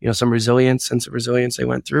 you know, some sense of resilience they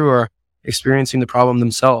went through or experiencing the problem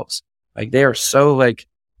themselves. Like they are so like,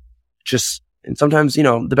 just, and sometimes, you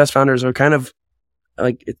know, the best founders are kind of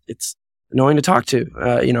like, it's annoying to talk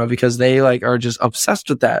to, you know, because they like are just obsessed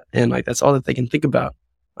with that. And like, that's all that they can think about.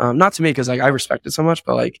 Not to me, cause like I respect it so much,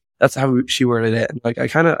 but like, that's how she worded it. And like, I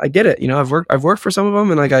get it, you know, I've worked for some of them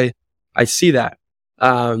and like, I see that.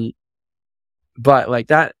 But like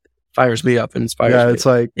that fires me up and inspires me. It's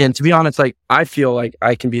like, and to be honest, like I feel like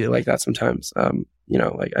I can be like that sometimes. You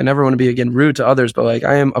know, like I never want to be again rude to others, but like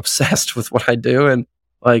I am obsessed with what I do. And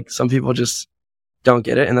like some people just don't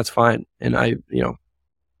get it and that's fine. And I, you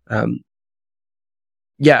know,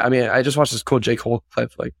 yeah, I mean, I just watched this cool J. Cole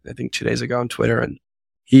clip, like I think 2 days ago on Twitter. And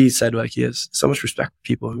he said like he has so much respect for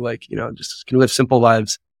people who like, you know, just can live simple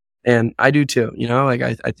lives. And I do too, you know, like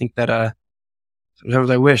I think that,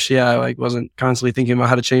 sometimes I wish, I like wasn't constantly thinking about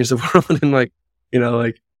how to change the world and like, you know,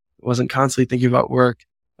 like wasn't constantly thinking about work.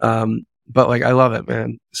 But like, I love it,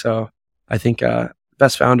 man. So I think,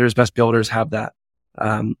 best founders, best builders have that.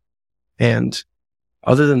 And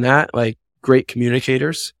other than that, like great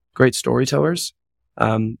communicators, great storytellers,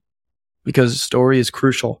 because story is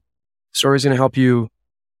crucial. Story is going to help you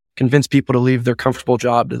convince people to leave their comfortable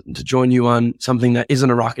job to join you on something that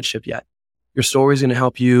isn't a rocket ship yet. Your story is going to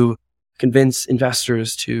help you convince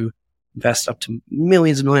investors to invest up to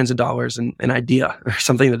millions and millions of dollars in an idea or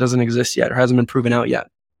something that doesn't exist yet or hasn't been proven out yet.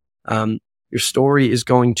 Your story is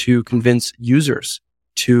going to convince users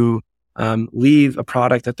to leave a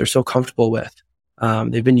product that they're so comfortable with.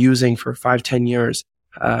 They've been using for 5-10 years,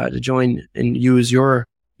 to join and use your,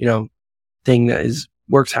 you know, thing that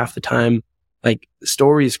works half the time. Like the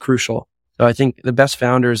story is crucial. So I think the best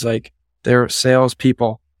founders, like they're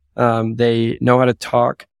salespeople. They know how to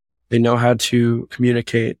talk. They know how to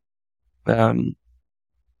communicate, and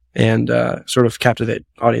sort of captivate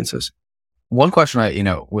audiences. One question I, you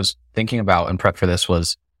know, was thinking about in prep for this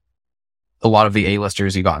was a lot of the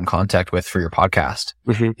A-listers you got in contact with for your podcast.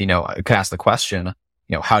 Mm-hmm. You know, I could ask the question,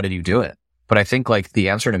 you know, how did you do it? But I think like the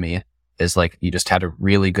answer to me is like, you just had a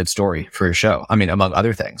really good story for your show. I mean, among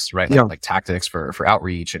other things, right? Like tactics for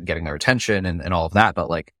outreach and getting their attention and all of that. But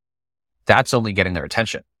like, that's only getting their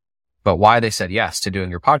attention. But why they said yes to doing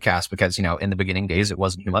your podcast, because, you know, in the beginning days, it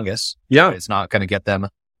wasn't humongous. Yeah. It's not going to get them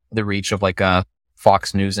the reach of like a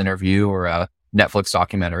Fox News interview or a Netflix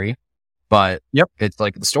documentary, but it's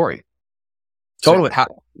like the story. Totally.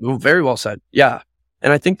 Very well said. Yeah.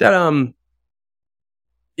 And I think that,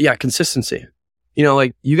 consistency, you know,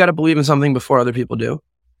 like you got to believe in something before other people do.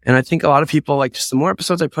 And I think a lot of people, like just the more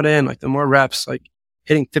episodes I put in, like the more reps, like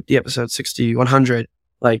hitting 50 episodes, 60, 100,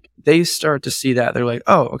 like they start to see that they're like,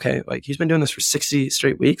 oh, okay. Like he's been doing this for 60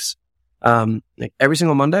 straight weeks. Like every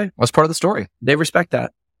single Monday. That's part of the story. They respect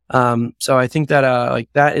that. So I think that, like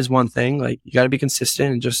that is one thing, like you got to be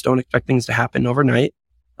consistent and just don't expect things to happen overnight.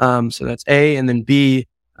 So that's A. And then B,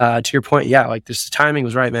 to your point, like this timing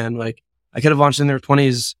was right, man. Like I could have launched in their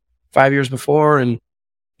 20s 5 years before and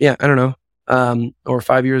I don't know, or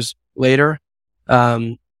 5 years later,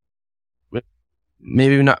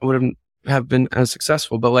 maybe not wouldn't have been as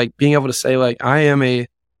successful, but like being able to say like, I am a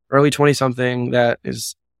early 20 something that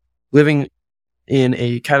is living in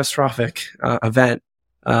a catastrophic, event,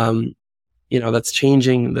 you know, that's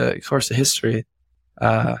changing the course of history.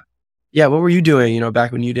 What were you doing, you know,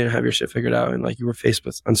 back when you didn't have your shit figured out and like you were faced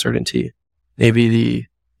with uncertainty, maybe the,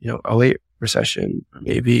 you know, 2008 recession,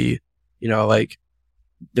 maybe, you know, like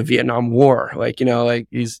the Vietnam War, like, you know, like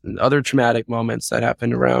these other traumatic moments that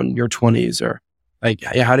happened around your 20s or like,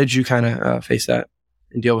 how did you kind of face that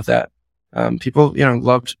and deal with that? People, you know,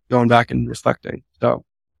 loved going back and reflecting. So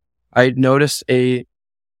I noticed a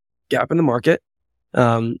gap in the market,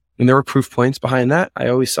 and and there were proof points behind that. I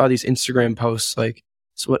always saw these Instagram posts, like,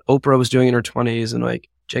 it's what Oprah was doing in her 20s, and like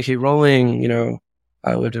J.K. Rowling,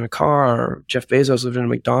 lived in a car. Jeff Bezos lived in a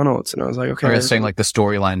McDonald's, and I was like, okay. You're saying like the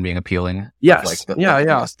storyline being appealing. Yes. Like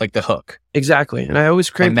like the hook. Exactly. And I always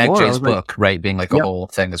craved more. Meg J's book, right? Being like a whole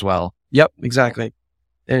thing as well. Yep, exactly.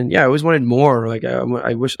 And I always wanted more. Like I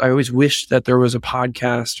always wished that there was a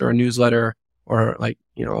podcast or a newsletter or like,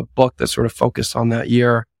 a book that sort of focused on that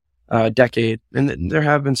year, decade. And there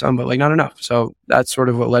have been some, but like not enough. So that's sort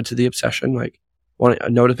of what led to the obsession, like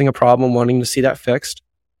noticing a problem, wanting to see that fixed.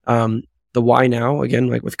 The why now, again,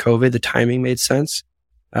 like with COVID, the timing made sense.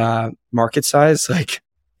 Market size, like,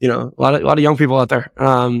 a lot of young people out there.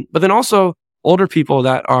 But then also older people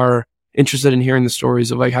that are interested in hearing the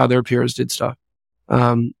stories of like how their peers did stuff.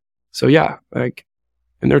 So yeah, like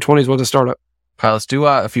in their 20s was a startup. All right, let's do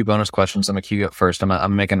a few bonus questions. I'm gonna cue you up first.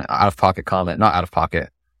 I'm making an out of pocket comment, not out of pocket,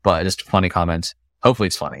 but just a funny comment. Hopefully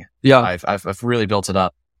it's funny. Yeah. I've really built it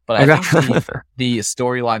up, but I think the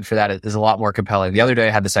storyline for that is a lot more compelling. The other day I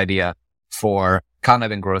had this idea for kind of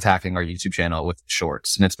been growth hacking our YouTube channel with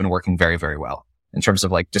shorts, and it's been working very, very well in terms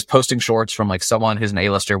of like just posting shorts from like someone who's an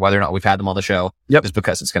A-lister, whether or not we've had them on the show, just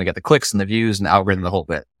because it's going to get the clicks and the views and the algorithm, the whole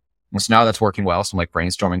bit. And so now that's working well. So I'm like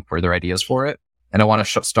brainstorming further ideas for it. And I want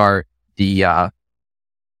to start a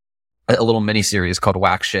little mini series called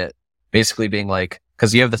Whack Shit, basically being like,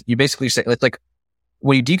 cause you basically say like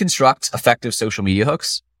when you deconstruct effective social media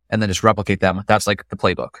hooks and then just replicate them, that's like the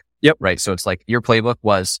playbook. Yep. Right. So it's like your playbook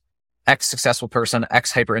was X successful person,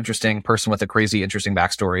 X hyper interesting person with a crazy interesting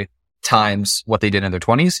backstory times what they did in their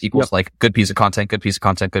 20s equals like good piece of content, good piece of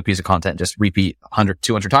content, good piece of content. Just repeat 100,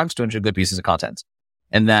 200 times, 200 good pieces of content.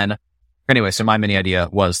 And then anyway, so my mini idea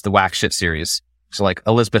was the Whack Shit series. So like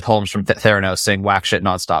Elizabeth Holmes from Theranos saying whack shit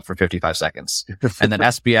nonstop for 55 seconds. And then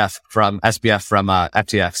SBF from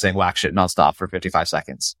FTF saying whack shit nonstop for 55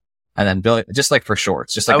 seconds. And then Billy, just like for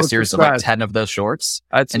shorts, just like a series of like 10 of those shorts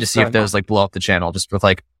and just see if those like blow up the channel just with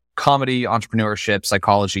like comedy, entrepreneurship,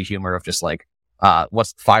 psychology, humor of just like,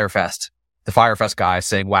 what's Firefest? The Firefest guy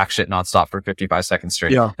saying whack shit nonstop for 55 seconds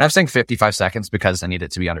straight. Yeah. And I'm saying 55 seconds because I need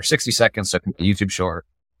it to be under 60 seconds. So it can be YouTube short.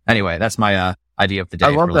 Anyway, that's my, idea of the day. I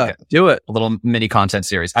love that. Do it. A little mini content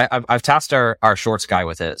series. I've tasked our shorts guy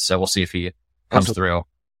with it. So we'll see if he comes through,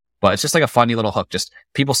 but it's just like a funny little hook, just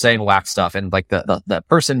people saying whack stuff. And like the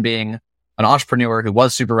person being an entrepreneur who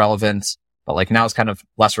was super relevant, but like now it's kind of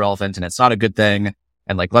less relevant and it's not a good thing.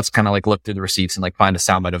 And like, let's kind of like look through the receipts and like find a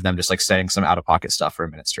soundbite of them just like saying some out of pocket stuff for a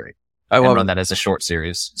minute straight. I will run that as a short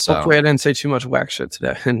series. So hopefully I didn't say too much whack shit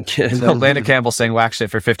today. So Landon Campbell saying whack shit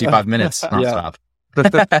for 55 minutes nonstop.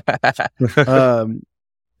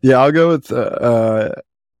 Yeah, I'll go with a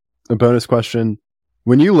bonus question.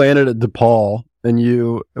 When you landed at DePaul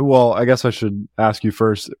and I guess I should ask you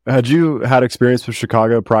first, had you had experience with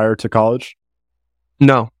Chicago prior to college?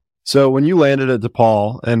 No. So when you landed at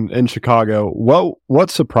DePaul and in Chicago,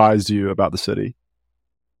 what surprised you about the city?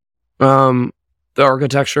 The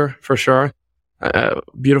architecture, for sure.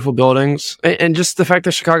 Beautiful buildings. And just the fact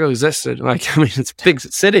that Chicago existed. Like, I mean, it's a big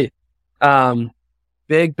city.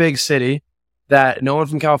 Big city that no one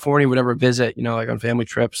from California would ever visit, like on family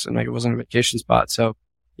trips, and like it wasn't a vacation spot. So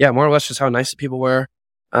yeah, more or less just how nice the people were,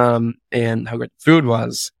 and how great the food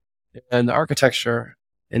was, and the architecture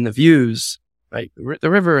and the views, like the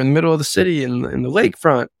river in the middle of the city and the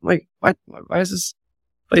lakefront. Like, why is this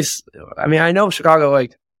place? I mean, I know Chicago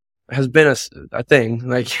like has been a thing,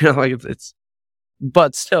 like, like it's,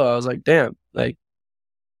 but still I was like, damn, like,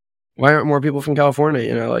 why aren't more people from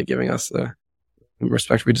California, like giving us the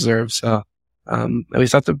respect we deserve? So, at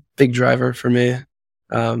least that's a big driver for me.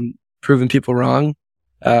 Proving people wrong,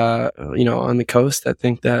 on the coast that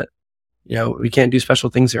think that, we can't do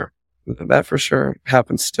special things here. That for sure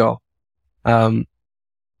happens still. And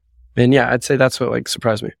yeah, I'd say that's what like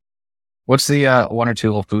surprised me. What's the, one or two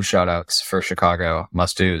little food shout outs for Chicago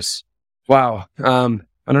must-dos? Wow.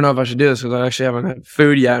 I don't know if I should do this because I actually haven't had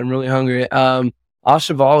food yet. I'm really hungry. Au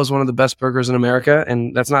Cheval is one of the best burgers in America.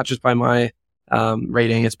 And that's not just by my,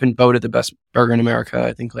 rating. It's been voted the best burger in America,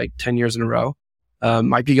 I think like 10 years in a row.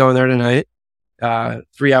 Might be going there tonight.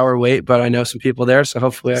 3-hour wait, but I know some people there, so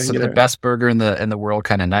hopefully I can get the there. Best burger in the world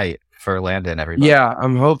kind of night for Landon, everybody. Yeah,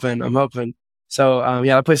 I'm hoping. So,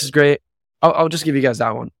 yeah, that place is great. I'll just give you guys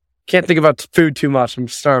that one. Can't think about food too much. I'm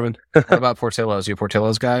starving. What about Portillo's? You a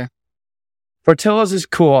Portillo's guy? Portillo's is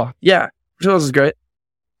cool. Yeah, Portillo's is great.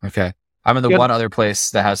 Okay. I'm in the one other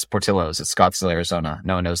place that has Portillo's. It's Scottsdale, Arizona.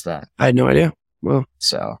 No one knows that. I had no idea. Well,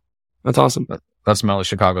 so that's awesome. But that's my only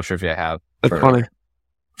Chicago trivia I have. That's funny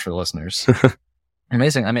for the listeners.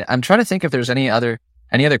 Amazing. I mean, I'm trying to think if there's any other.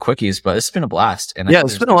 any other quickies, but it's been a blast. And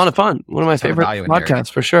it's been a lot of fun. One of my favorite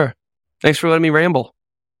podcasts for sure. Thanks for letting me ramble.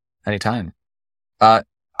 Anytime. I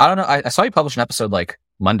don't know. I saw you publish an episode like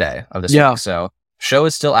Monday of this week. So show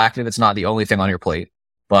is still active. It's not the only thing on your plate,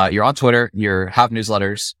 but you're on Twitter. You have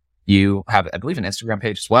newsletters. You have, I believe, an Instagram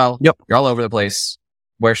page as well. Yep. You're all over the place.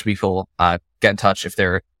 Where should people get in touch if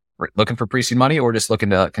they're looking for pre-seed money or just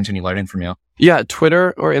looking to continue learning from you? Yeah,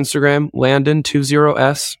 Twitter or Instagram,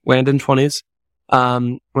 Landon20S, Landon20s.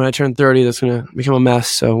 When I turn 30, that's going to become a mess.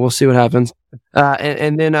 So we'll see what happens.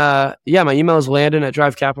 And then my email is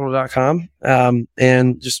landon@drivecapital.com.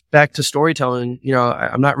 And just back to storytelling,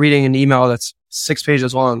 I'm not reading an email that's 6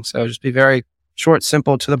 pages long. So just be very short,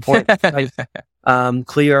 simple, to the point,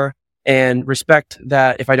 clear, and respect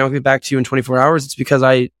that if I don't get back to you in 24 hours, it's because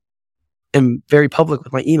I am very public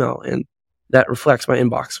with my email, and that reflects my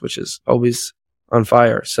inbox, which is always on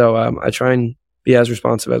fire. So I try and be as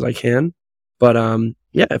responsive as I can. But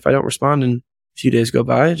if I don't respond and a few days go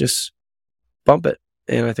by, just bump it.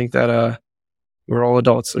 And I think that we're all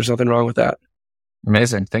adults. There's nothing wrong with that.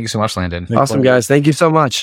 Amazing. Thank you so much, Landon. Awesome, guys. Thank you so much.